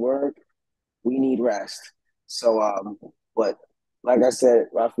doing this work. We need rest. So, but like I said,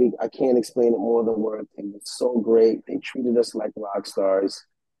 Rafique, I can't explain it more than words. It was so great. They treated us like rock stars.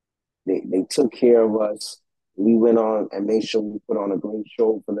 They took care of us. We went on and made sure we put on a great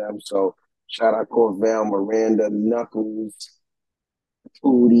show for them. So shout out Corvell, Miranda, Knuckles,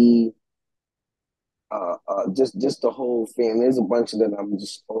 Foodie, just the whole family. There's a bunch of them I'm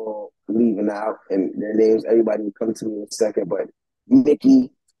just all leaving out, and their names. Everybody will come to me in a second. But Mickey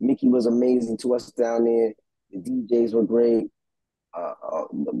was amazing to us down there. The DJs were great. I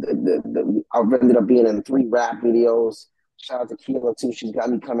ended up being in 3 rap videos. Shout out to Keela too. She's got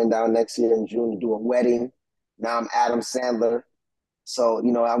me coming down next year in June to do a wedding. Now I'm Adam Sandler. So,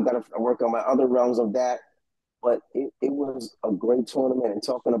 I'm going to work on my other realms of that. But it was a great tournament, and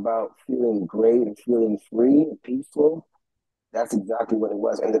talking about feeling great and feeling free and peaceful, that's exactly what it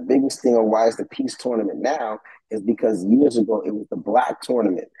was. And the biggest thing of why it's the peace tournament now is because years ago it was the black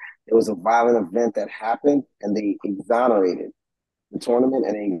tournament. It was a violent event that happened, and they exonerated the tournament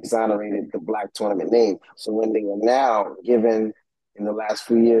and they exonerated the black tournament name. So when they were now given in the last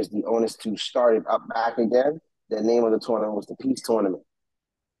few years the onus to start it up back again, the name of the tournament was the peace tournament.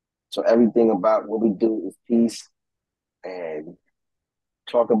 So everything about what we do is peace, and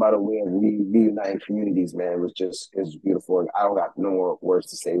talk about a way of reuniting communities, man. It was beautiful. And I don't got no more words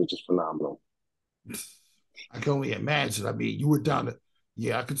to say. It was just phenomenal. I can only imagine. I mean, you were down there.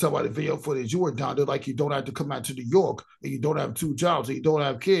 Yeah, I can tell by the video footage. You were down there like you don't have to come out to New York, and you don't have 2 jobs, and you don't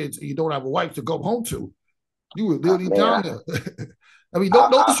have kids, and you don't have a wife to go home to. You were literally down there. I mean,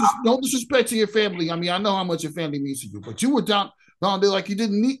 no disrespect to your family. I mean, I know how much your family means to you, but you were down there like you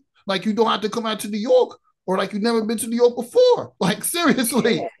didn't need, like you don't have to come out to New York, or like you've never been to New York before. Like,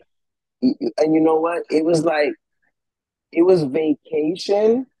 seriously. Yeah. And you know what? It was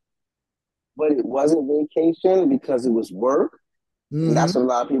vacation, but it wasn't vacation because it was work. Mm-hmm. And that's what a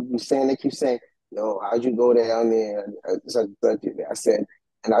lot of people be saying. They keep saying, yo, how'd you go down there? I said,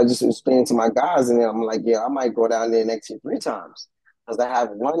 and I just explained to my guys, and then I'm like, yeah, I might go down there next year 3 times. Because I have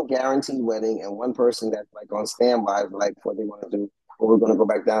 1 guaranteed wedding and 1 person that's like on standby, like what they want to do, or we're going to go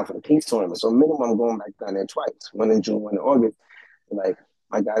back down for the peace tournament. So minimum, I'm going back down there twice, 1 in June, 1 in August. And like,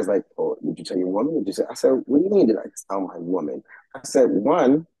 my guy's like, oh, did you tell your woman? Did you say? I said, what do you mean did I tell my woman? I said,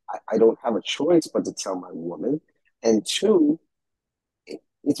 1, I don't have a choice but to tell my woman. And 2,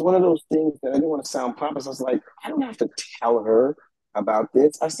 it's one of those things that I didn't want to sound pompous. I was like, I don't have to tell her about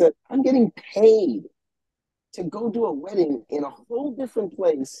this. I said, I'm getting paid to go do a wedding in a whole different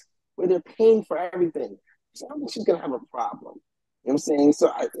place where they're paying for everything. So I don't think she's going to have a problem. You know what I'm saying?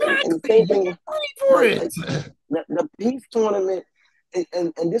 So and same thing, like, the peace tournament,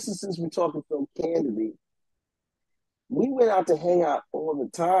 and this is since we're talking so candidly, we went out to hang out all the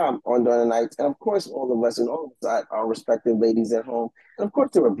time on during the nights. And of course, all of us and all of us, our respective ladies at home. And of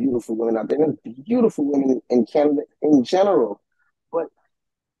course, there were beautiful women out there. And beautiful women in Canada in general. But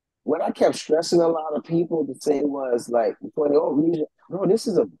what I kept stressing a lot of people to say was like, bro, this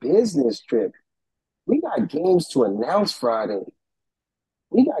is a business trip. We got games to announce Friday.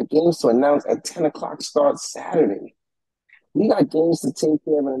 We got games to announce at 10 o'clock start Saturday. We got games to take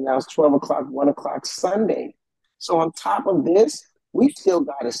care of and announce 12 o'clock, 1 o'clock Sunday. So on top of this, we still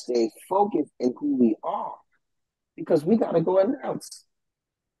got to stay focused in who we are, because we got to go announce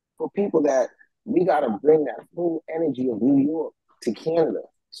for people that we got to bring that whole energy of New York to Canada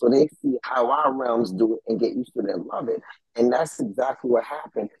so they see how our realms do it and get used to it and love it. And that's exactly what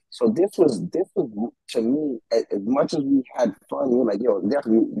happened. So this was to me, as much as we had fun, you're like, yo,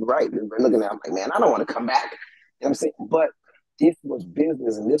 definitely, you're right. We're looking at it, I'm like, man, I don't want to come back. You know what I'm saying? But this was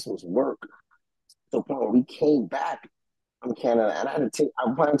business and this was work. To the point where we came back from Canada, and I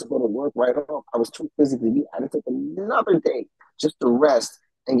planned to go to work right off. I was too physically weak. I had to take another day just to rest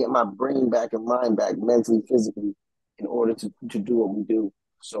and get my brain back and mind back mentally, physically, in order to do what we do.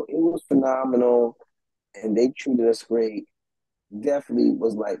 So it was phenomenal, and they treated us great. Definitely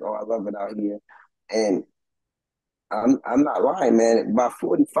was like, oh, I love it out here. And I'm not lying, man. By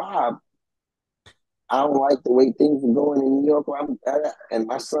 45, I don't like the way things are going in New York where I'm at, and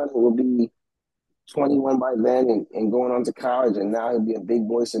my son will be 21 by then and going on to college, and now he'll be a big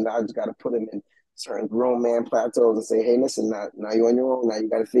boy. So now I just got to put him in certain grown man plateaus and say, hey, listen, now you're on your own. Now you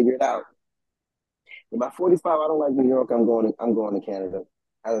got to figure it out. But by 45, I don't like New York. I'm going to Canada.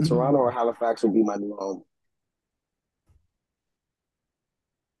 Either Toronto or Halifax will be my new home.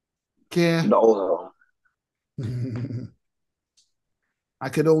 Yeah. The older. I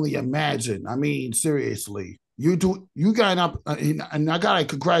could only imagine. I mean, seriously, you got up, and I gotta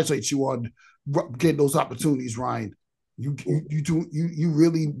congratulate you on getting those opportunities, Ryan. You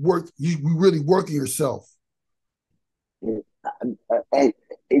really work. You really working yourself. And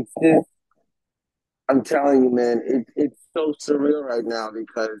it's just, I'm telling you, man, it's so surreal right now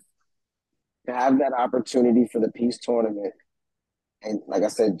because to have that opportunity for the peace tournament, and like I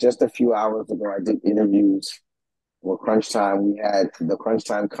said, just a few hours ago, I did interviews with Crunch Time. We had the Crunch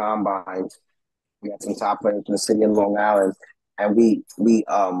Time Combines. We had some top players from the city of Long Island, and we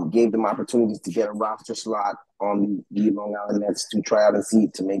gave them opportunities to get a roster slot on the Long Island Nets to try out and see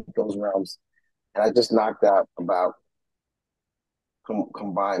to make those rounds. And I just knocked out about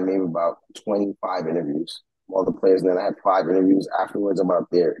combined maybe about 25 interviews. All the players, and then I had 5 interviews afterwards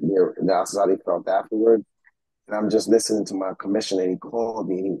about their analysis, how they felt afterwards. And I'm just listening to my commissioner, and he called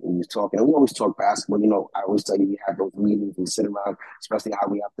me, and he was talking. And we always talk basketball. You know, I always tell you we have those meetings and sit around, especially how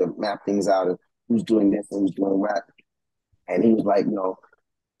we have to map things out and who's doing this and who's doing that. And he was like,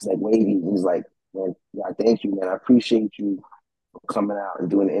 he's like, Wavy. He's like, man, yeah, thank you, man. I appreciate you for coming out and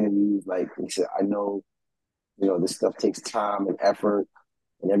doing interviews. Like he said, I know, this stuff takes time and effort,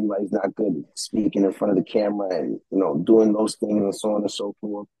 and everybody's not good at speaking in front of the camera and doing those things and so on and so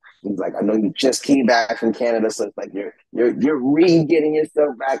forth. He's like, I know you just came back from Canada, so it's like you're re-getting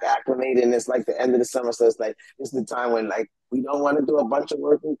yourself back acclimated, and it's like the end of the summer, so it's like this is the time when like we don't want to do a bunch of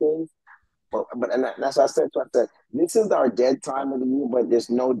working things. But that's what I said. So I said, this is our dead time of the year, but there's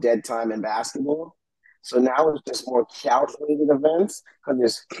no dead time in basketball. So now it's just more calculated events because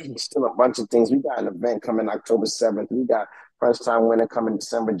there's still a bunch of things. We got an event coming October 7th. We got first time winner coming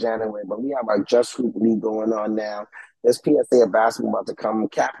December, January. But we have our Just Hoop League going on now. There's PSA of basketball about to come.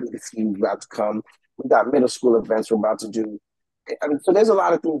 Catholic League about to come. We got middle school events we're about to do. I mean, so there's a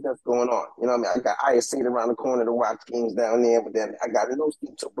lot of things that's going on. You know what I mean? I got ISA around the corner to watch games down there, but then I got No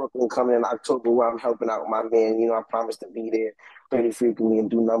Sleep to Brooklyn coming in October where I'm helping out my man. I promised to be there pretty frequently and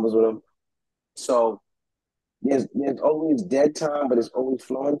do numbers with him. So there's always dead time, but it's always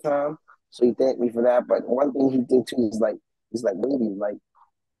flowing time. So he thanked me for that. But one thing he did too is baby, like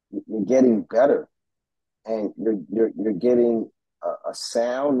you're getting better, and you're getting a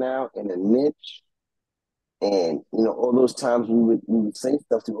sound now in a niche. And all those times we would say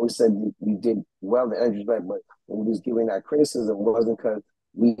stuff to you, always said you did well, the energy's right, but when we was giving that criticism, it wasn't because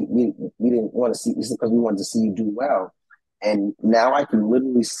we didn't want to see, it's because we wanted to see you do well. And now I can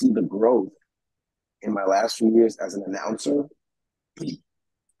literally see the growth in my last few years as an announcer.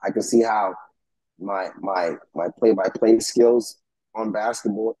 I can see how my play-by-play skills on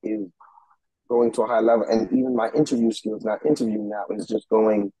basketball is going to a high level, and even my interview skills, not interviewing now, is just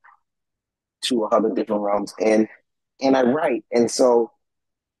going to other different realms, and I write, and so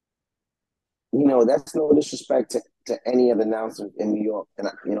that's no disrespect to any of the announcers in New York, and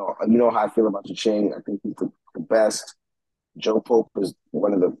how I feel about Ching. I think he's the best. Joe Pope is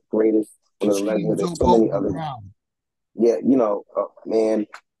one of the greatest, one of the legends. There's so many others. Yeah, man,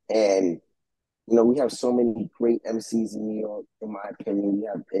 and we have so many great MCs in New York, in my opinion. We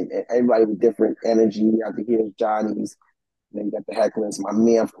have and everybody with different energy. We have the Here's Johnny's. Then you got the hecklers. My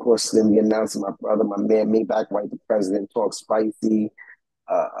man, of course, Slim, the announcer, my brother, my man, Maybach White, the president, Talk Spicy,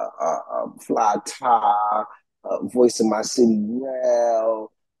 Fly Tie, Voice of My City,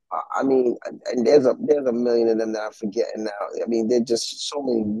 Rel. I mean, and there's a million of them that I'm forgetting now. I mean, there's just so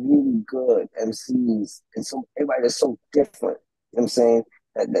many really good MCs, and so everybody that's so different. You know what I'm saying?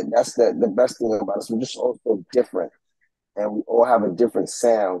 That's the best thing about us. We're just all so different, and we all have a different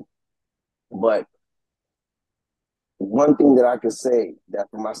sound. But one thing that I can say that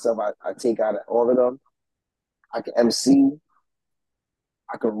for myself, I take out of all of them, I can MC,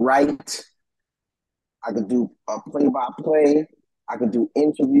 I can write, I can do a play-by-play, I can do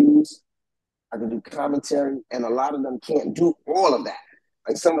interviews, I can do commentary, and a lot of them can't do all of that.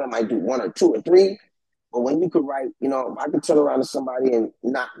 Like some of them might do 1 or 2 or 3, but when you could write, if I could turn around to somebody and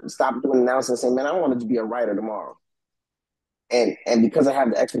not stop doing announcing and say, man, I wanted to be a writer tomorrow. And because I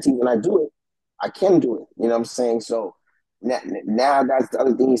have the expertise and I do it, I can do it. You know what I'm saying? So now that's the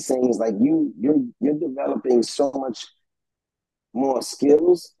other thing he's saying is like you're developing so much more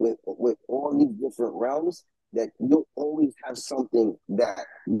skills with all these different realms that you'll always have something that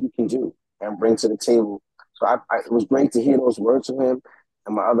you can do and bring to the table. So it was great to hear those words from him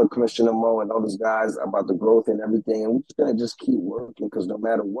and my other commissioner Mo and all those guys about the growth and everything. And we're just gonna just keep working because no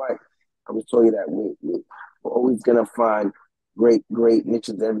matter what, I will tell you that we're always gonna find great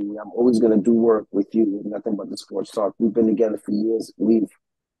niches everywhere. I'm always gonna do work with you with Nothing But the Sports Talk. We've been together for years. We've,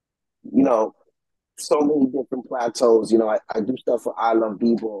 so many different plateaus. I do stuff for I Love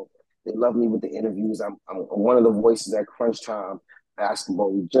B-Ball. They love me with the interviews. I'm one of the voices at Crunch Time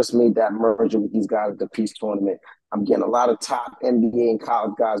Basketball. We just made that merger with these guys at the Peace Tournament. I'm getting a lot of top NBA and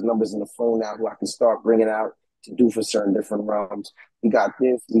college guys' numbers in the phone now who I can start bringing out to do for certain different realms. We got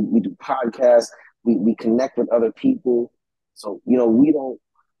this. We do podcasts. We connect with other people. So, we don't,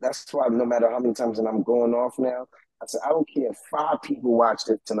 that's why no matter how many times, and I'm going off now, I said, I don't care if 5 people watch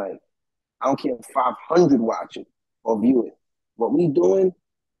this tonight. I don't care if 500 watch it or view it. What we doing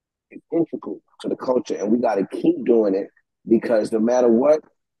is integral to the culture, and we got to keep doing it because no matter what,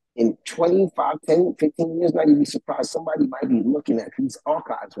 in 25, 10, 15 years, not even surprised, somebody might be looking at these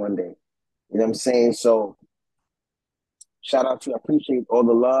archives one day. You know what I'm saying? So shout out to you. I appreciate all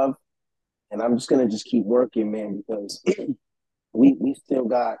the love. And I'm just going to just keep working, man, because we still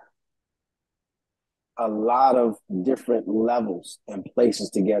got a lot of different levels and places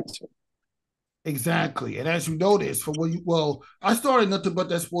to get to. Exactly. And as you notice, I started Nothing But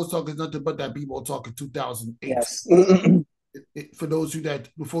That Sports Talk is Nothing But That B-Ball Talk in 2008. Yes. For those of you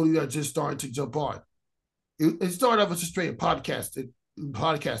before you that just started to jump on. It started off as a straight podcasting.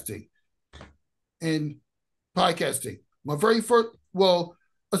 My very first,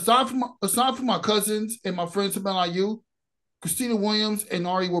 aside from my cousins and my friends from LIU, Christina Williams and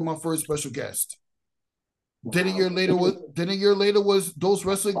Ari were my first special guest. Then a year later was those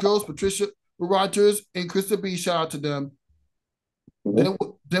wrestling girls, Patricia Rogers and Krista B. Shout out to them. Mm-hmm.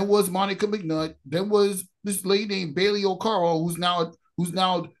 Then was Monica McNutt. Then was this lady named Bailey O'Carroll, who's now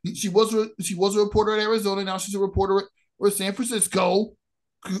she was a reporter at Arizona. Now she's a reporter at San Francisco.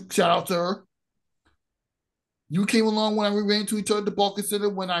 Shout out to her. You came along when we ran into each other at the Balkan Center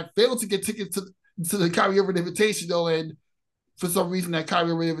when I failed to get tickets to the Kyrie Irving Invitational, and for some reason that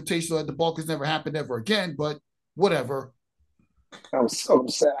Kyrie Irving Invitational at the Balkans never happened ever again. But whatever. I'm so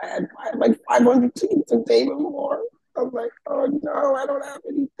sad. I had like 500 tickets and David Moore. I'm like, oh no, I don't have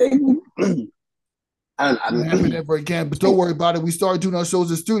anything. It didn't happen ever again, but don't worry about it. We started doing our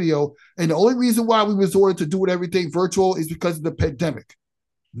shows in studio, and the only reason why we resorted to doing everything virtual is because of the pandemic.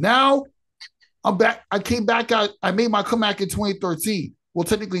 Now, I'm back. I came back out. I made my comeback in 2013. Well,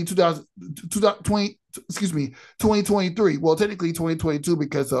 technically 2023. Well, technically 2022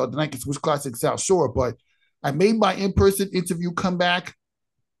 because the Nike Switch Classic South Shore, but I made my in-person interview comeback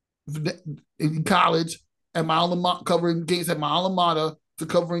in college at my alma mater, covering games at my alma mater to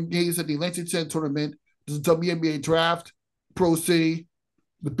covering games at the Atlantic 10 tournament, the WNBA draft, Pro City,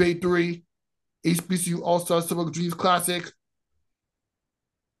 the Bay 3, HBCU All-Star Summer Dreams Classic.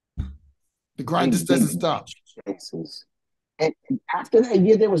 The grind just doesn't stop. And after that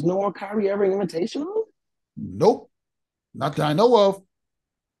year, there was no more Kyrie Irving Invitational? Nope. Not that I know of.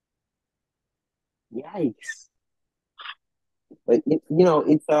 Yikes. But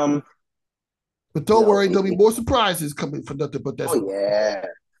it's But don't worry, there'll be more surprises coming for Nothing But That. Oh yeah.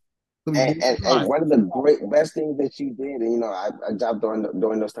 And one of the best things that you did, and I jobbed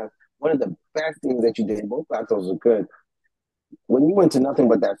during those times. One of the best things that you did, both battles were good. When you went to Nothing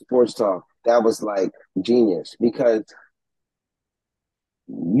But That Sports Talk, that was like genius because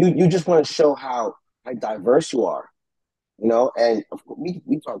you just want to show how diverse you are. And of course,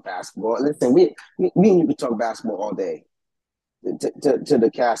 we talk basketball. Listen, me and you could talk basketball all day to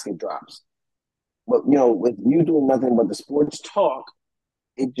the casket drops. But, with you doing Nothing But the Sports Talk,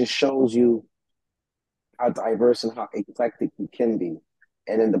 it just shows you how diverse and how eclectic you can be.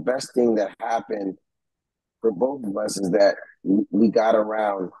 And then the best thing that happened for both of us is that we got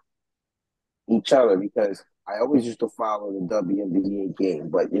around each other because I always used to follow the WNBA game.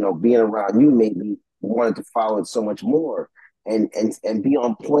 But, being around you made me wanted to follow it so much more and be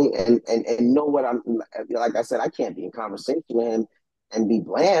on point and know what I'm like. I said, I can't be in conversation with him and be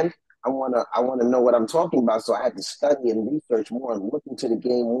bland. I want to know what I'm talking about. So I had to study and research more and look into the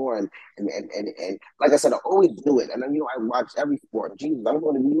game more. And like I said, I always do it. And then, I watch every sport. Jesus, I'm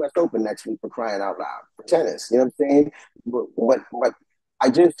going to the U.S. Open next week for crying out loud for tennis. You know what I'm saying? But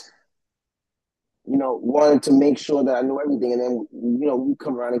I just, wanted to make sure that I know everything. And then, we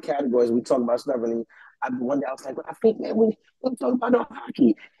come around in categories. We talk about stuff. And one day I was like, well, I think, man, we talk about no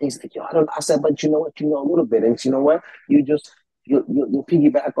hockey. And he's like, yo, I don't know. I said, but you know what? You know a little bit. And you know what? You'll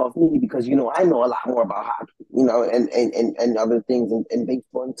piggyback off me because I know a lot more about hockey, and other things and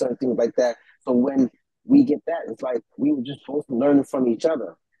baseball and certain things like that. So when we get that, it's like we were just both learning from each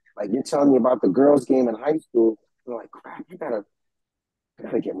other. Like you're telling me about the girls' game in high school, I'm like, crap, I gotta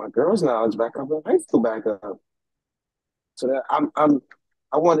get my girls' knowledge back up in high school back up. So that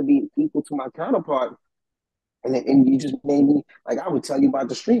I want to be equal to my counterpart. And you just made me, like, I would tell you about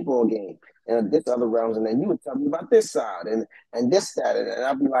the street ball game and this other realms, and then you would tell me about this side and this, that. And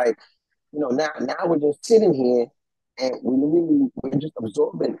I'd be like, now we're just sitting here And we're just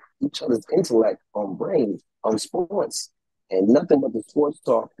absorbing each other's intellect on brains, on sports. And nothing but the sports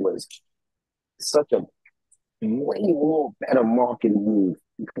talk was such a way more better marketing move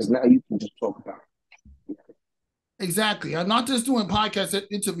because now you can just talk about it. Exactly. I'm not just doing podcast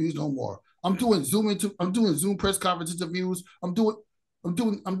interviews no more. I'm doing I'm doing Zoom press conference interviews. I'm doing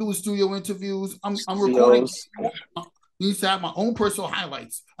studio interviews. I'm recording. I need to have my own personal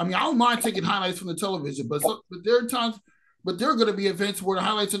highlights. I mean, I don't mind taking highlights from the television, but there are times, but there are going to be events where the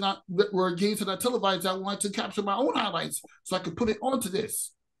highlights are not, where games are not televised. I want to capture my own highlights so I can put it onto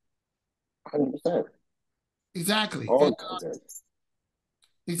this. 100%. Exactly. All content.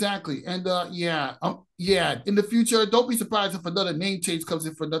 Exactly. And yeah. In the future, don't be surprised if another name change comes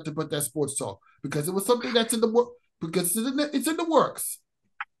in for Nothing But That Sports Talk, because it was something that's in the work, because it's in the works.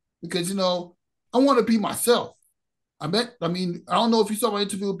 Because I want to be myself. I don't know if you saw my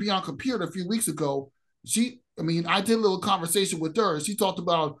interview with Bianca Pearce a few weeks ago. I did a little conversation with her. She talked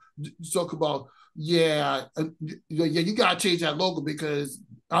about, you gotta change that logo, because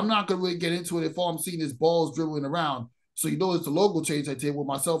I'm not gonna really get into it if all I'm seeing is balls dribbling around. So it's the logo change I did with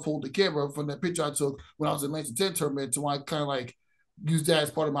myself holding the camera from that picture I took when I was in Lance Stevenson tournament. So I kind of like use that as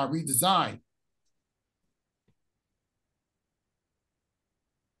part of my redesign.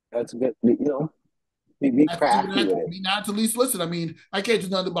 That's good. Be crafty with it. Not to least listen. I can't do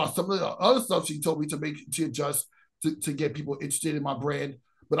nothing about some of the other stuff she told me to adjust to get people interested in my brand,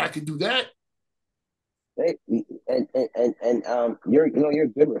 but I can do that. Hey, and you're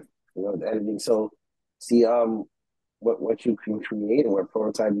good with the editing. So see what you can create and what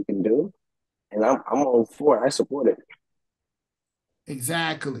prototype you can do, and I'm all for it. I support it.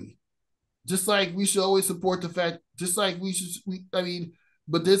 Exactly. Just like we should always support the fact. Just like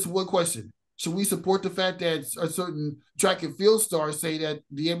but this one question: should we support the fact that a certain track and field stars say that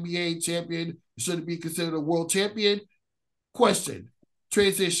the NBA champion shouldn't be considered a world champion? Question.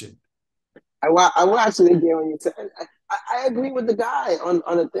 Transition. I watched it again when you said. I agree with the guy on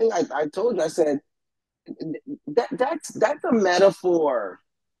the thing. I told you. I said that's a metaphor,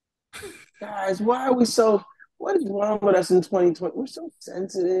 guys. Why are we so? What is wrong with us in 2020? We're so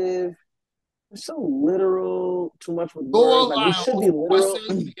sensitive. We're so literal. Too much with words. Like we should be literal.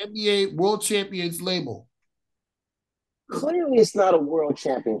 The NBA World Champions label. Clearly, it's not a world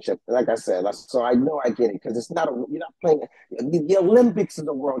championship. Like I said, so I know I get it, because it's not you're not playing. The Olympics is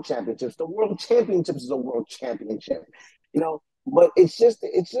a world championships. The World Championships is a world championship. But it's just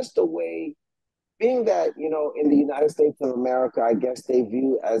a way. Being that in the United States of America, I guess they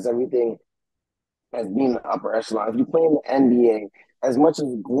view as everything as being the upper echelon. If you play in the NBA, as much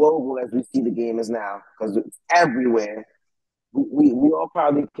as global as we see the game is now, because it's everywhere. We all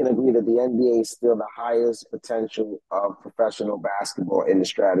probably can agree that the NBA is still the highest potential of professional basketball in the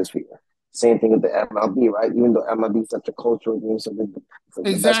stratosphere. Same thing with the MLB, right? Even though MLB is such a cultural game, so the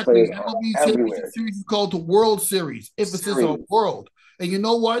best players are everywhere. Series is called the World Series. Emphasis on world. And you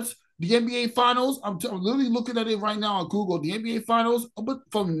know what? The NBA Finals, I'm literally looking at it right now on Google. The NBA Finals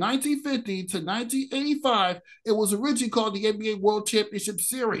from 1950 to 1985, it was originally called the NBA World Championship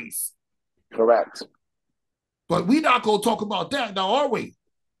Series. Correct. But we're not going to talk about that now, are we?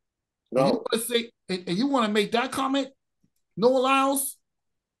 No. And you want to make that comment? No allows?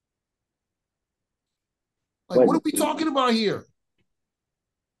 What are we talking about here?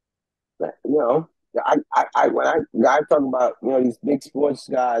 When I talk about these big sports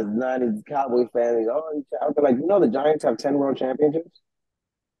guys, not these Cowboy fans, I'm like, the Giants have 10 world championships,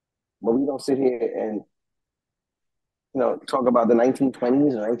 but we don't sit here and talk about the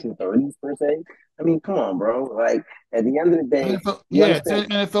 1920s or 1930s per se. Come on, bro. Like, at the end of the day, 10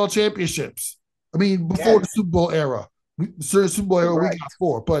 NFL championships. Before the Super Bowl era. Super Bowl era, we got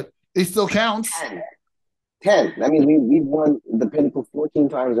 4, but it still counts. 10. That means we've won the pinnacle 14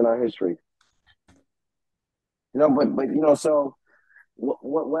 times in our history. So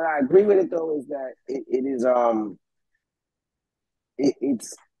what I agree with it though is that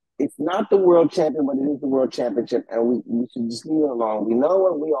it's not the world champion, but it is the world championship, and we should just leave it alone. We know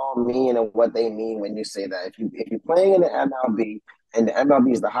what we all mean and what they mean when you say that. If you're playing in the MLB, and the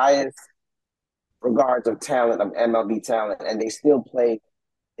MLB is the highest regards of talent, of MLB talent, and they still play,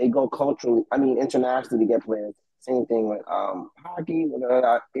 they go culturally, internationally to get players. Same thing with hockey.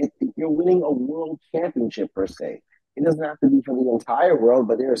 You're winning a world championship per se. It doesn't have to be for the entire world,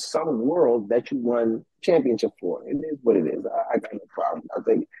 but there is some world that you won championship for. It is what it is. I got no problem. I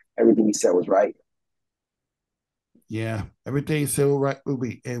think everything he said was right. Yeah, everything he said was right.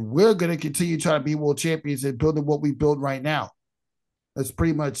 And we're going to continue trying to be world champions and building what we build right now. That's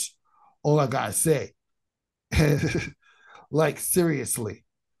pretty much all I got to say. Like, seriously.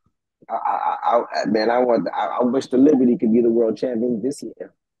 I wish the Liberty could be the world champion this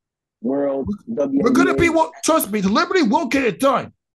year. World We're gonna be WNBA. trust me, the Liberty will get it done.